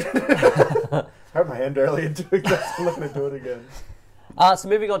 I hurt my hand earlier doing that, so I'm not going to do it again. So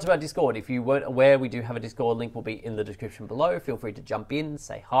moving on to our Discord. If you weren't aware, we do have a Discord. Link will be in the description below. Feel free to jump in,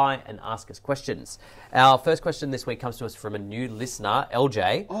 say hi, and ask us questions. Our first question this week comes to us from a new listener,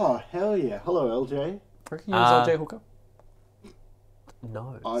 LJ. Oh, hell yeah. Hello, LJ. Reckon you're LJ Hooker?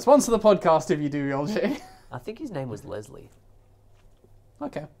 No. Sponsor the podcast if you do, LJ. I think his name was Leslie.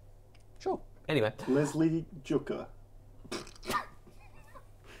 Okay. Sure. Anyway. Leslie Jucker.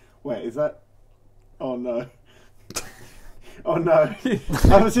 Wait, is that... Oh, no. Oh, no.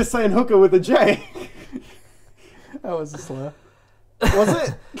 I was just saying hooker with a J. That was a slur. Was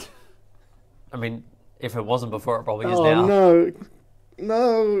it? I mean, if it wasn't before, it probably is Oh, now. no.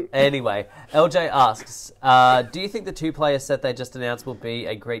 No. Anyway, LJ asks, do you think the 2-player set they just announced will be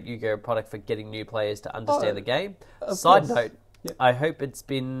a great Yu-Gi-Oh product for getting new players to understand the game? Side note, Yep. I hope it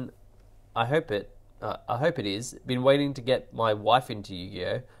is. Been waiting to get my wife into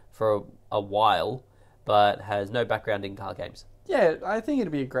Yu-Gi-Oh for a while, but has no background in card games. Yeah, I think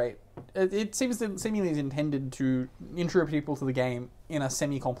it'd be great. It seemingly is intended to intro people to the game in a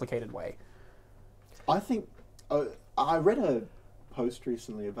semi-complicated way. I think... I read a post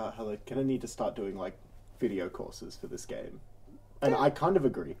recently about how they're going to need to start doing, like, video courses for this game. And I kind of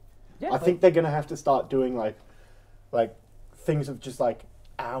agree. Yeah, I think they're going to have to start doing, like things of just, like,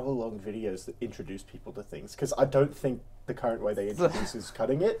 hour-long videos that introduce people to things. Because I don't think the current way they introduce is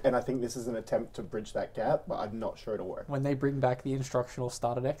cutting it, and I think this is an attempt to bridge that gap, but I'm not sure it'll work. When they bring back the instructional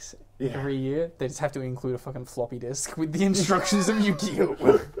starter decks Yeah. every year, they just have to include a fucking floppy disk with the instructions of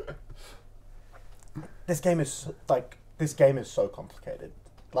Yugioh. This game is so complicated.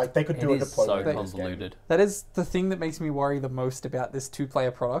 Like, they could do a It is deployment so of this game. convoluted. That is the thing that makes me worry the most about this 2-player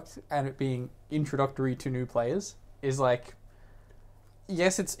product and it being introductory to new players is like,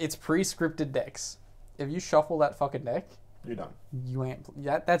 yes, it's pre-scripted decks. If you shuffle that fucking deck, You're done. you ain't.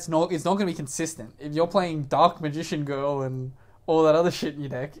 Yeah, it's not going to be consistent. If you're playing Dark Magician Girl and all that other shit in your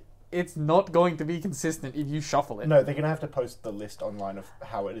deck, it's not going to be consistent if you shuffle it. No, they're going to have to post the list online of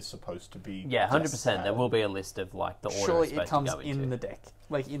how it is supposed to be. Yeah, 100%. just how- There will be a list of, like, the order Surely it's it supposed comes to go in into. the deck,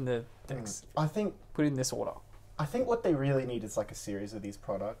 like in the decks. I think Put in this order. what they really need is like a series of these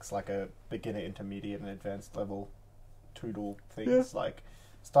products, like a beginner, intermediate, and advanced level Toodle things. Like,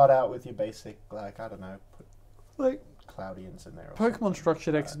 start out with your basic, like, I don't know, put Like Cloudians in there. Or Pokemon something.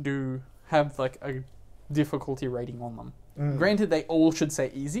 structure decks do have like a difficulty rating on them. Mm. Granted, they all should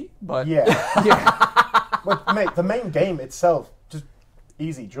say easy, but Yeah. yeah. But, mate, the main game itself, just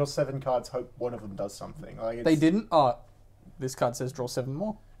easy. Draw 7 cards, hope one of them does something. Like, it's, They didn't. Oh, this card says draw 7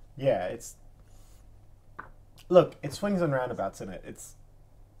 more. Yeah, it's... Look, it swings and roundabouts in it. It's,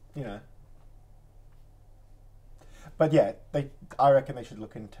 But yeah, I reckon they should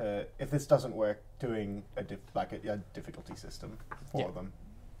look into, if this doesn't work, doing a difficulty system for them.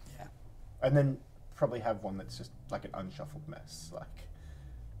 Yeah. And then probably have one that's just like an unshuffled mess, like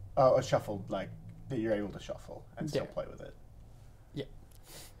a shuffled, like that you're able to shuffle and still play with it. Yeah.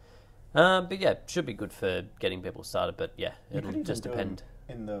 But yeah, should be good for getting people started. But yeah, You it'll could even just do depend. them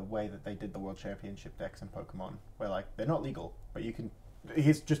in the way that they did the World Championship decks in Pokemon, where like they're not legal, but you can.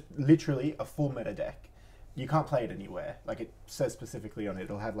 Here's just literally a full meta deck. You can't play it anywhere. Like it says specifically on it,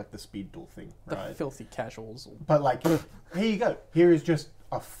 it'll have like the speed duel thing, right? The filthy casuals. But like, here you go. Here is just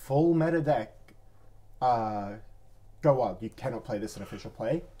a full meta deck. Go wild. You cannot play this in official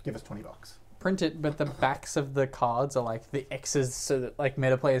play. Give us $20. Print it, but the backs of the cards are like the X's, so that like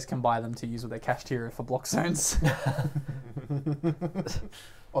meta players can buy them to use with their Kashtira for block zones.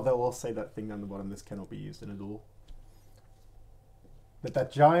 Or they'll all say that thing down the bottom. This cannot be used in a duel.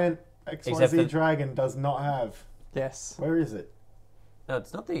 That giant XYZ dragon does not have. Yes. Where is it? No,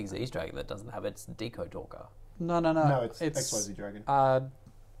 it's not the Xyz Dragon that doesn't have it. It's Deco Talker. No. No, it's XYZ dragon.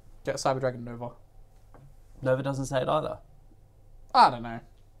 Cyber Dragon Nova. Nova doesn't say it either. I don't know.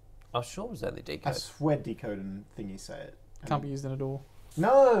 I was sure it was only I Decode. swear Decode and Thingy say it. Can't be used in a duel.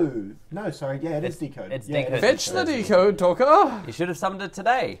 No, sorry. Yeah, it is Decode. It's yeah, Decode. Fetch the Decode Talker. You should have summoned it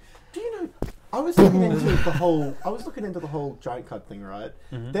today. Do you know? I was looking into the whole giant card thing, right?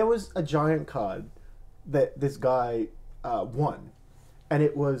 Mm-hmm. There was a giant card that this guy won, and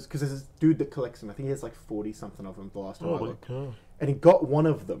it was because there's this dude that collects them. I think he has like 40 something of them. The last time I looked, and he got one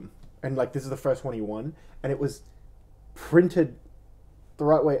of them, and like this is the first one he won, and it was printed the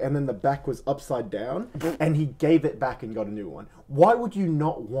right way, and then the back was upside down, and he gave it back and got a new one. Why would you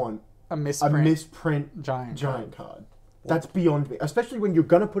not want A a misprint. misprint giant card? That's beyond me. Especially when you're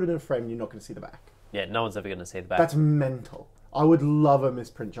going to put it in a frame and you're not going to see the back. Yeah, no one's ever going to see the back. That's mental. I would love a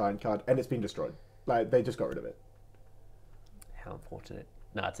misprint giant card, and it's been destroyed. Like, they just got rid of it. How unfortunate.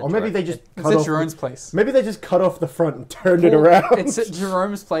 No, it's a Or maybe Jerome- they just It's cut at off... Jerome's place. Maybe they just cut off the front and turned it around. It's at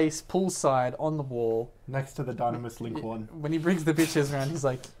Jerome's place, poolside, on the wall. Next to the Dynamis Link one. When he brings the bitches around, he's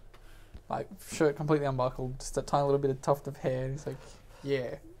like shirt completely unbuckled, just a tiny little bit of tuft of hair. And he's like,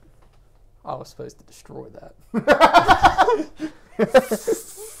 yeah, I was supposed to destroy that.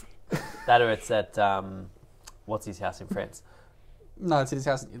 That or it's at, what's his house in France? No, it's at his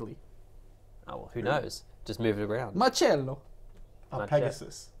house in Italy. Oh, well, who knows? Just move it around. Marcello.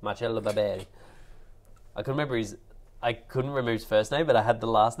 Pegasus. Marcello Barberi. I couldn't remember his first name, but I had the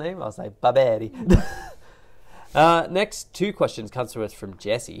last name. I was like, Barberi. Next two questions comes to us from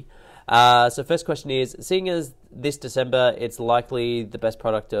Jesse. So first question is, seeing as this December, it's likely the best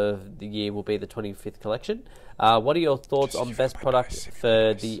product of the year will be the 25th collection. What are your thoughts on best product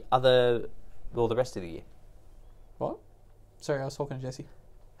for the rest of the year? What? Sorry, I was talking to Jesse.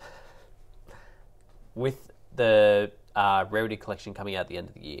 With the Rarity collection coming out at the end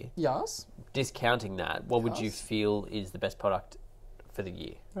of the year, Yes. discounting that, what would you Yes. feel is the best product for the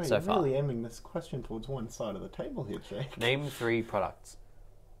year Oh, so you're far? really aiming this question towards one side of the table here, Jake. Name 3 products.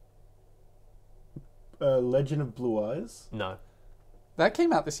 Legend of Blue Eyes. No. That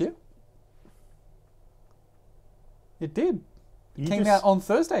came out this year. It did. You Came just- out on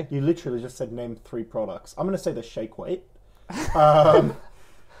Thursday. You literally just said name 3 products. I'm going to say the shake weight.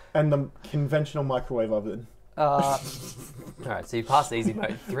 And the conventional microwave oven. All right, so you passed easy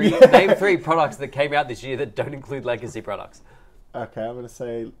mode. Name 3 products that came out this year that don't include legacy products. Okay, I'm going to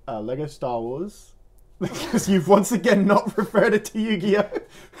say Lego Star Wars. Because you've once again not referred it to Yu-Gi-Oh!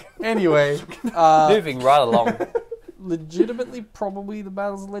 Anyway, Moving right along. legitimately probably the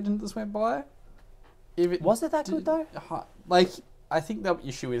Battles of Legend that just went by. If it Was it that good though? Like, I think the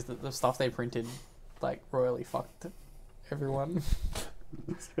issue is that the stuff they printed, like, royally fucked everyone.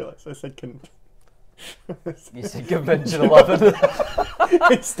 I just realised I said You said conventional oven.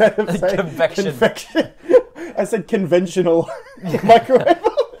 instead of saying Convection. I said conventional microwave.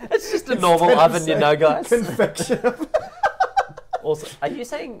 It's just a normal oven, you know, guys. Convection. Also, are you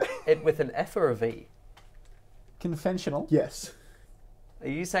saying it with an F or a V? Conventional. Yes. Are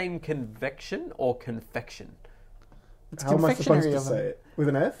you saying convection or confection? It's How am I supposed confectionery to oven. say it? With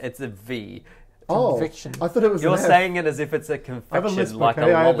an F? It's a V. Conviction. I thought it was You're an F. saying it as if it's a I have a confection, lisp, like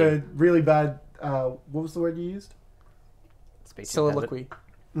okay? a I have lolly. a really bad... what was the word you used? Speech Soliloquy.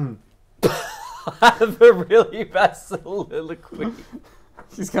 impediment. I have a really bad soliloquy.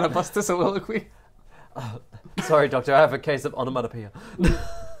 He's gonna bust a soliloquy. Sorry, doctor, I have a case of onomatopoeia.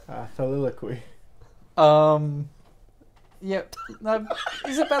 Soliloquy. Yeah. No,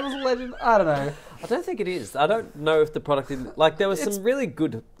 is it Battles of Legend? I don't know. I don't think it is. I don't know if the product... Like, there were some really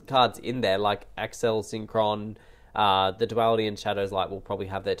good cards in there, like Axel, Synchron, the Duality and Shadows Light will probably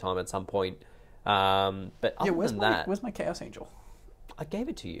have their time at some point. But other than that, where's my Chaos Angel? I gave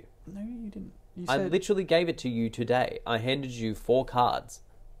it to you. No, you didn't. You I said literally gave it to you today. I handed you 4 cards.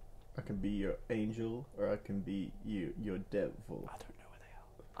 I can be your angel, or I can be your devil. I don't know where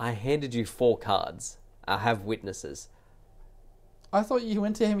they are. I handed you 4 cards. I have witnesses. I thought you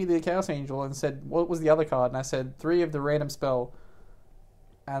went to hand me the Chaos Angel and said, what was the other card? And I said, 3 of the random spell.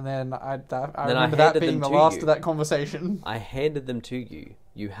 And then I remember that handed being them the to last you. of that conversation. I handed them to you.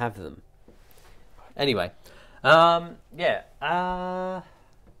 You have them. Anyway, what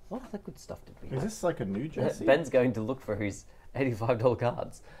other good stuff did we Is have? this like a new Jesse? Ben's going to look for his $85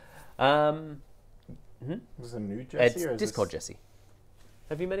 cards. Is this a new Jesse? It's or is Discord this... Jesse.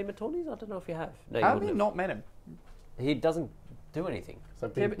 Have you met him at tourneys? I don't know if you have. No, you How have wouldn't you have. not met him? He doesn't do anything. So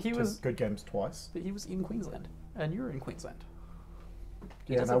I've Yeah, been but he to was- Good Games twice. But he was in Queensland. And you're in Queensland.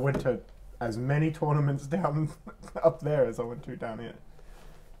 He Yeah, and I doesn't- went to as many tournaments down up there as I went to down here.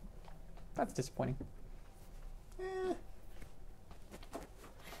 That's disappointing.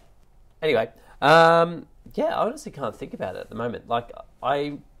 Anyway, I honestly can't think about it at the moment. Like,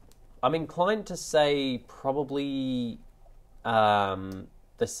 I'm inclined to say probably the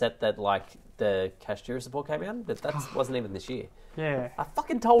set that, like, the Castura support came out, but that wasn't even this year. Yeah. I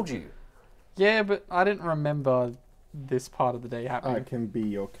fucking told you. Yeah, but I didn't remember this part of the day happening. I can be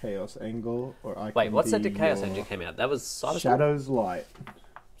your Chaos Angle, or I Wait, can what be set did Chaos your Engine came out? That was Cyberstorm? Shadow's Light.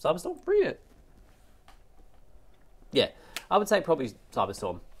 Cyberstorm? Read it. Yeah, I would say probably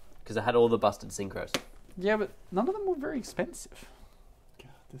Cyberstorm, because it had all the busted synchros. Yeah, but none of them were very expensive. God,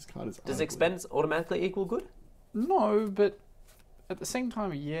 this card is Does ugly. expense automatically equal good? No, but at the same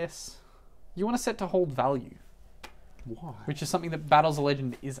time, yes. You want a set to hold value, Why? which is something that Battles of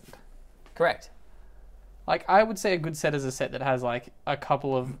Legend isn't. Correct. Like, I would say a good set is a set that has, like, a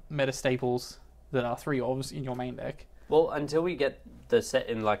couple of meta staples that are 3 ofs in your main deck. Well, until we get the set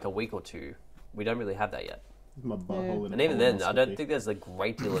in like a week or two, we don't really have that yet. My butthole in And a even then, I don't colonoscopy. think there's a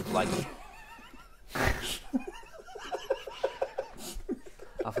great deal of like.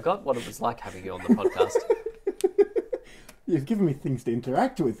 I forgot what it was like having you on the podcast. You've given me things to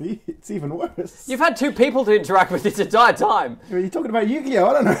interact with. It's even worse. You've had 2 people to interact with this entire time. Are you talking about Yugioh?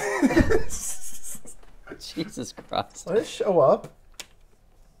 I don't know. Jesus Christ. I just show up,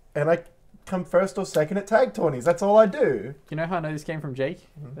 and I come first or second at tag tourneys. That's all I do. You know how I know this came from Jake?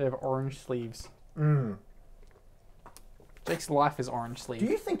 They have orange sleeves. Jake's life is orange Do sleeve.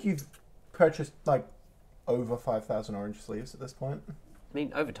 you think you've purchased like over 5,000 orange sleeves at this point? I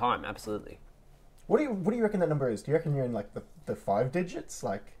mean, over time, absolutely. What do you reckon that number is? Do you reckon you're in like the 5 digits,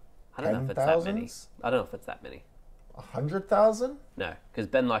 like I don't know if it's that many. 10,000s? I don't know if it's that many. 100,000? No, because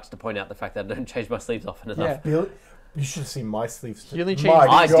Ben likes to point out the fact that I don't change my sleeves often enough. Yeah. You should have seen my sleeves. You only My changed-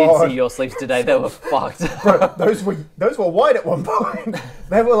 I God. did see your sleeves today. They were fucked. Bro, those were white at one point.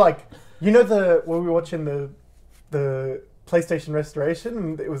 They were like, you know, when we were watching the PlayStation restoration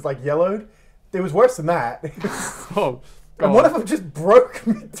and it was like yellowed. It was worse than that. Oh, And one of them just broke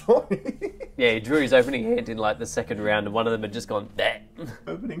mid-tourney. Yeah, he drew his opening hand in like the second round, and one of them had just gone there.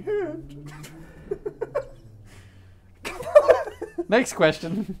 Opening hand. Next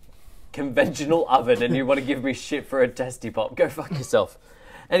question. Conventional oven, and you want to give me shit for a testy pop? Go fuck yourself.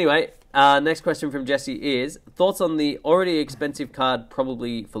 Anyway, next question from Jesse is thoughts on the already expensive card,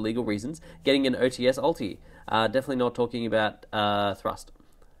 probably for legal reasons, getting an OTS ulti. Definitely not talking about Thrust.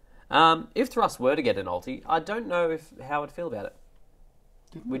 If Thrust were to get an ulti, I don't know how I'd feel about it.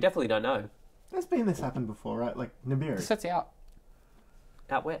 We definitely don't know. There's been this happen before, right? Like The Nibiru. set's out.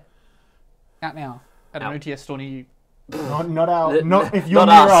 Out where? Out now. At Out. an OTS store near you. Not if you're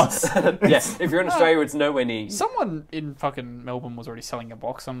Not near us. us. Yeah, if you're in Australia, it's nowhere near you. Someone in fucking Melbourne was already selling a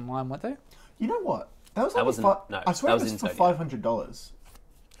box online, weren't they? You know what? That was That only wasn't- no, I swear that it was was in for Zodiac. $500.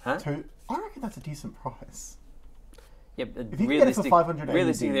 Huh? I reckon that's a decent price. Yeah, but If you can get it for 500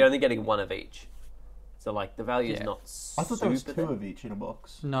 realistically, AUD. they're only getting one of each. So, like, the value is Yeah. not I thought there was super 2 there. of each in a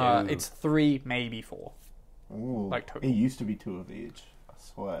box. No, No. it's 3, maybe 4. Ooh, Like total. it used to be 2 of each. I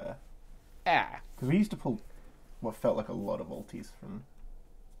swear. Ah. Because we used to pull what felt like a lot of ultis from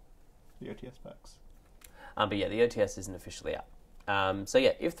the OTS packs. But yeah, the OTS isn't officially out. So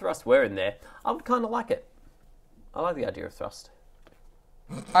yeah, if Thrust were in there, I would kind of like it. I like the idea of Thrust.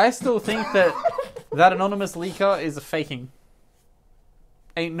 I still think that anonymous leaker is a faking.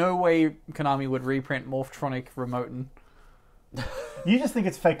 Ain't no way Konami would reprint Morphtronic Remoten. You just think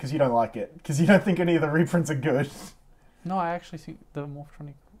it's fake because you don't like it. Because you don't think any of the reprints are good. No, I actually think the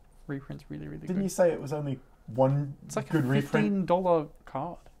Morphtronic reprint's really, really Didn't good. you say it was only one It's like good a reprint? $15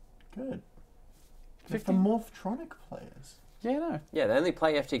 card. Good. 15? For Morphtronic players. Yeah, no. Yeah, they only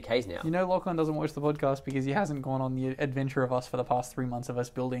play FTKs now. You know Lachlan doesn't watch the podcast because he hasn't gone on the adventure of us for the past 3 months of us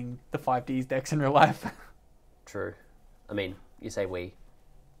building the 5Ds decks in real life. True. I mean, you say we.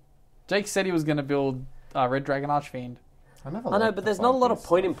 Jake said he was going to build Red Dragon Archfiend. I I know, but there's not a lot of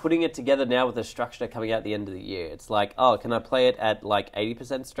point in putting it together now with the structure coming out at the end of the year. It's like, oh, can I play it at like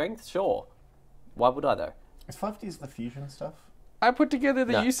 80% strength? Sure. Why would I though? Is 5Ds the fusion stuff? I put together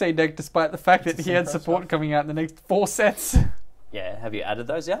the No. Yusei deck despite the fact It's that the he had Synchro support stuff. coming out in the next 4 sets. Yeah, have you added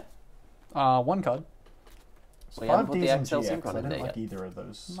those yet? 1 card. So you haven't put the 5Ds and XL GX, Synchron I in don't there like yet? either of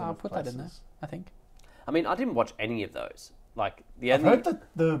those. No, sort I'll of put that in there, classes. I think. I mean, I didn't watch any of those. Like, the I've only... heard that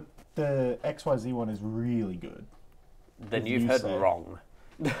the XYZ one is really good. Then if you've you heard say. wrong.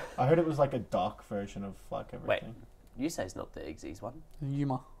 I heard it was like a dark version of like everything. Yusei's not the Xyz one.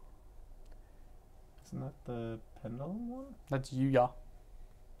 Yuma. Isn't that the pendulum one? That's Yugioh.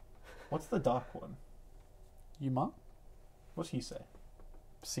 What's the dark one? Yuma? What's he say?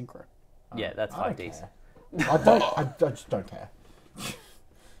 Synchro. Yeah, that's I don't 5Ds. care. I just don't care.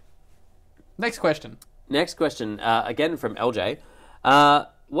 Next question. Next question, again from LJ.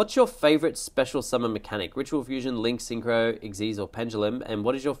 What's your favourite special summon mechanic? Ritual Fusion, Link, Synchro, Xyz, or Pendulum? And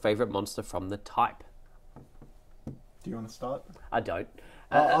what is your favourite monster from the type? Do you want to start? I don't.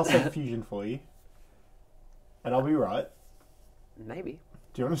 I'll say fusion for you, and I'll be right. Maybe.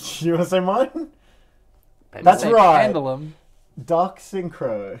 Do you want to say mine? Pendulum. That's Say right. Pendulum. Dark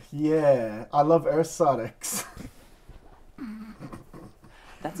Synchro. Yeah, I love Earth Sonics.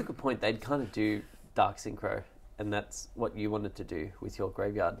 That's a good point. They'd kind of do Dark Synchro, and that's what you wanted to do with your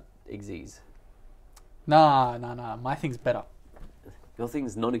graveyard Xyz. Nah. My thing's better. Your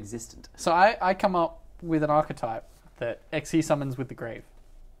thing's non-existent. So I come up with an archetype that XE summons with the grave.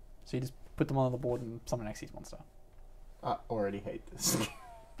 So you just put them on the board and summon an XE's monster. I already hate this.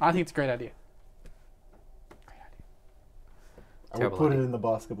 I think it's a great idea. Great idea. I will Terrible put idea. it in the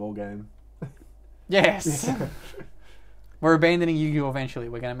basketball game. Yes. We're abandoning Yu-Gi-Oh! Eventually.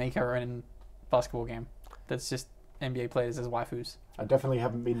 We're going to make our own basketball game. That's just NBA players as waifus. I definitely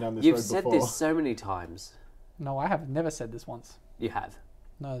haven't been down this You've road said before. this so many times. No, I have never said this once. You have.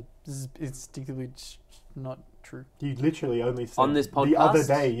 No, this is instinctively just not true. You literally only said On this the other podcast?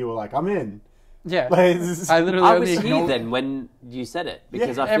 day you were like, I'm in. Yeah. Like, this is- I literally I only was here ignored... then when you said it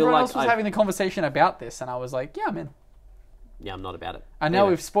because Yeah, I feel Everyone like else was having the conversation about this, and I was like, yeah, I'm in. yeah, I'm not about it. And now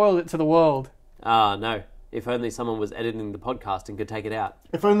Anyway. we've spoiled it to the world. Ah, no. If only someone was editing the podcast and could take it out.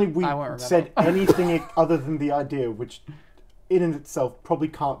 If only we I won't remember. said anything other than the idea, which in and itself probably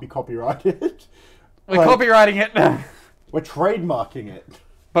can't be copyrighted. We're Like, copywriting it. We're trademarking it.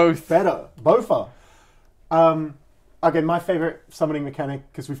 Both. Better. Both are. Again, my favourite summoning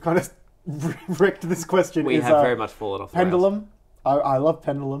mechanic, because we've kind of wrecked this question, We is have very much fallen off the rails. Pendulum. I love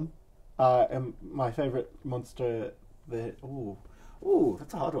Pendulum. And my favourite monster... Ooh,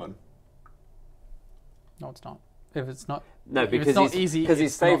 that's a hard one. No, it's not. If it's not, No, if because it's not he's, easy, because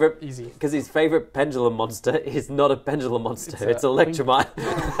his it's not favorite easy. because his favorite pendulum monster is not a pendulum monster. It's It's, a Electromite.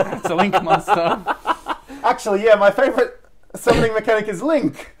 It's a Link monster. Actually, yeah, my favourite summoning mechanic is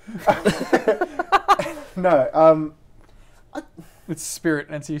Link. No, It's Spirit,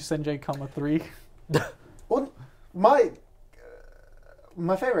 and so you Senjay, 3. well, my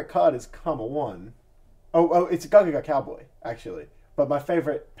favourite card is Karma 1. Oh, it's Gagaga Cowboy, actually. But my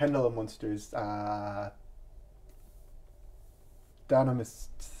favourite Pendulum monster is Dynamis.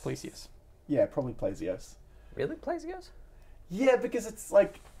 Plesio's. Yeah, probably Plasios. Really, Plasios? Yeah, because it's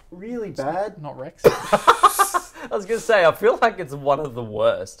like really bad. Not Rex. I was gonna say, I feel like it's one of the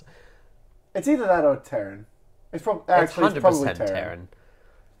worst. It's either that or Terran. It's probably It's actually it's 100% probably Terran. Terran.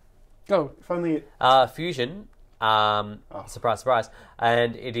 Go. If only Fusion. Surprise, surprise.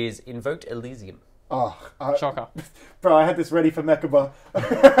 And it is Invoked Elysium. Shocker. Bro, I had this ready for Mechaba.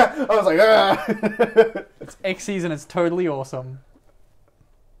 I was like, ah. It's Xyz and it's totally awesome.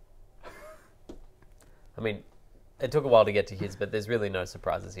 I mean, it took a while to get to his, but there's really no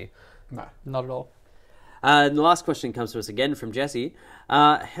surprises here. No. Not at all. And the last question comes to us again from Jesse.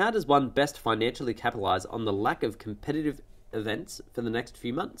 How does one best financially capitalize on the lack of competitive events for the next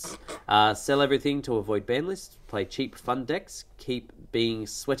few months? Sell everything to avoid ban lists, play cheap fun decks, keep being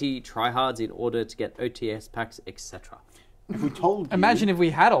sweaty tryhards in order to get OTS packs, etc. If we told you, Imagine if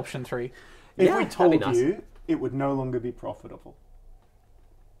we had option 3. if Yeah, we that'd told be nice. you, it would no longer be profitable.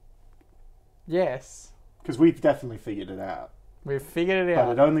 Yes. Because we've definitely figured it out. We've figured it But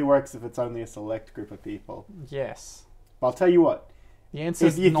out. it only works if it's only a select group of people. Yes. But I'll tell you what, The answer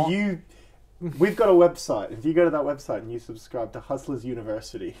is if not... we've got a website. If you go to that website and you subscribe to Hustlers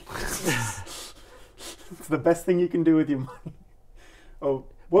University, it's the best thing you can do with your money. Oh,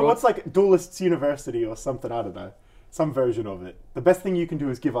 what's like Duelists University or something? I don't know. Some version of it. The best thing you can do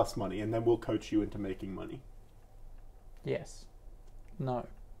is give us money, and then we'll coach you into making money. Yes. No.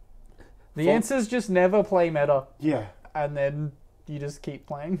 The answer's just never play meta, Yeah. and then you just keep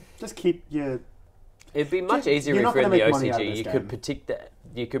playing. Just keep your... It'd be much easier you're if not you're in gonna the make money out of OCG. this You game.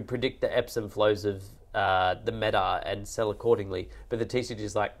 could predict the ebbs and flows of the meta and sell accordingly. But the TCG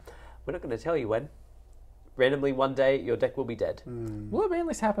is like, we're not going to tell you when. Randomly, one day your deck will be dead. Will it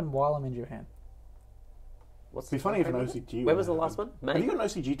mainly happen while I'm in Japan? What's It'd be funny if an OCG... When was the last one? May? Have you got an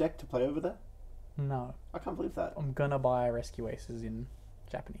OCG deck to play over there? No. I can't believe that. I'm gonna buy Rescue Aces in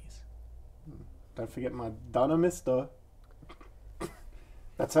Japanese. Don't forget my Dana Mister.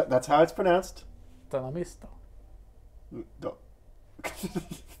 That's how it's pronounced. Tanamisto. Do-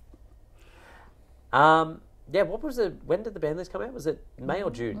 Yeah, what was it? When did the ban list come out? Was it May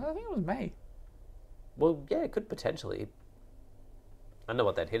or June? I think it was May. Well, yeah, it could potentially. I don't know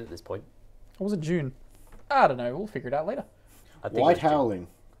what they'd hit at this point. Or was it June? I don't know. We'll figure it out later. I think White it was June. Howling.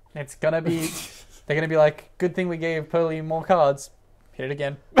 It's gonna be... They're gonna be like, good thing we gave Pearly more cards. Hit it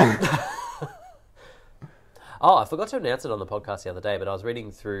again. Oh, I forgot to announce it on the podcast the other day, but I was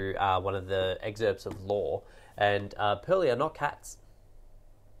reading through one of the excerpts of lore, and Pearly are not cats.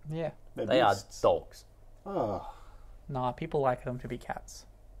 Yeah. They're They are beasts. dogs. Oh. Nah, people like them to be cats.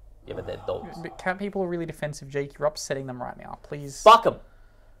 Yeah, but they're dogs. But cat people are really defensive, Jake. You're upsetting them right now. Please. Fuck them!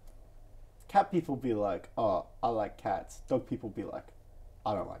 Cat people be like, oh, I like cats. Dog people be like,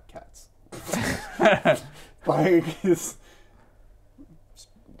 I don't like cats. Like,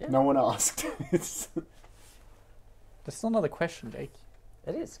 no one asked. It's... There's still another question, Jake.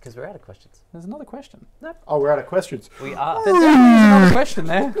 It is, because we're out of questions. There's another question. Oh, we're out of questions. We are. There's another question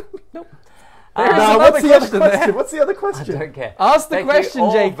there. Nope. There's No, another what's the other question question? there. What's the other I question? don't care. Ask the Thank question, you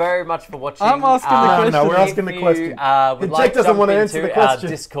all Jake. very much for watching. I'm asking the question. No, we're asking the If you, question. would Jake like doesn't jump want to answer into the question.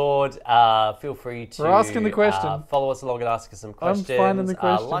 Our Discord, feel free to. We're asking the question. Follow us along and ask us some questions. finding the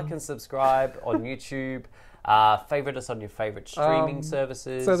question. Like and subscribe on YouTube. Favorite us on your favorite streaming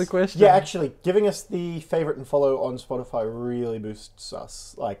services. So the question. Yeah, actually, giving us the favorite and follow on Spotify really boosts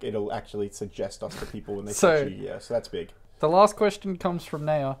us. Like, it'll actually suggest us to people when they So- see you. Yeah, so that's big. The last question comes from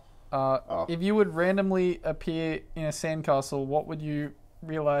Naya. Oh. If you would randomly appear in a sandcastle, what would you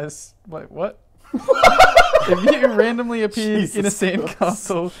realize? Wait, what? If you randomly appeared in a Jesus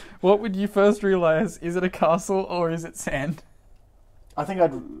sandcastle, what would you first realize? Is it a castle or is it sand? I think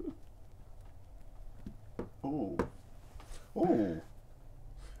I'd... Ooh. Ooh.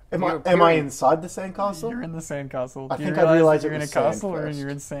 Am You're I appearing- inside the sandcastle? You're in the sandcastle. I Do think you I'd realize that you're it in a was sand castle or first. you're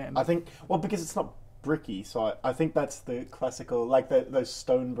in sand? I think... Well, because it's not bricky, so I think that's the classical... Like, those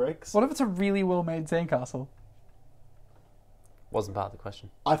stone bricks. What if it's a really well-made sandcastle? Wasn't part of the question.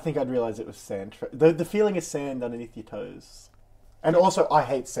 I think I'd realize it was sand. The feeling is sand underneath your toes. And also, I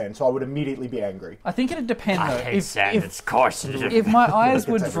hate sand, so I would immediately be angry. I think it'd depend though. If course. if my eyes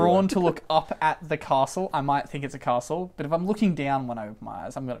were It's drawn everywhere. to look up at the castle, I might think it's a castle. But if I'm looking down when I open my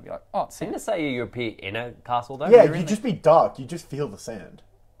eyes, I'm gonna be like, oh, it's Didn't sand. it say you appear in a castle though? Yeah, you're in you'd just be dark. You just feel the sand.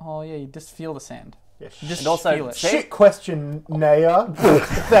 Oh yeah, you just feel the sand. Yeah, You just And also, feel it. shit question, Naya.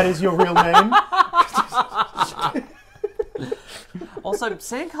 If that is your real name. Also,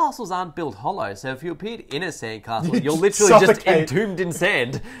 sandcastles aren't built hollow, so if you appeared in a sandcastle, You'd you're literally just suffocate. entombed in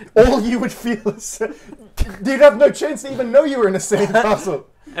sand. All you would feel is... You'd have no chance to even know you were in a sandcastle.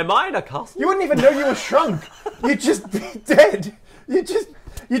 Am I in a castle? You wouldn't even know you were shrunk. You'd just be dead.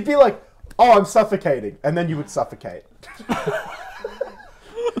 You'd be like, oh, I'm suffocating. And then you would suffocate.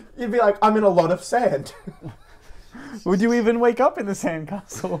 You'd be like, I'm in a lot of sand. Would you even wake up in the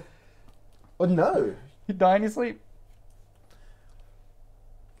sandcastle? Oh, no. You die in your sleep.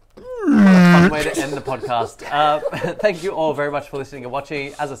 Fun way to end the podcast. Thank you all very much for listening and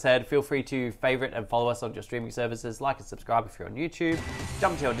watching. As I said, feel free to favorite and follow us on your streaming services. Like and subscribe if you're on YouTube.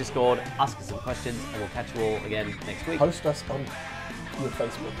 Jump to our Discord, ask us some questions, and we'll catch you all again next week. Post us on your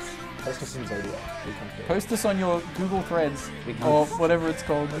Facebooks. Post us in Zodiac. We come to it. Post us on your Google Threads We can- or whatever it's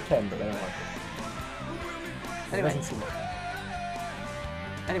called. We can, but I don't like it. It Anyway, doesn't seem like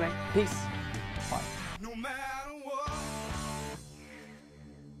it. anyway, peace.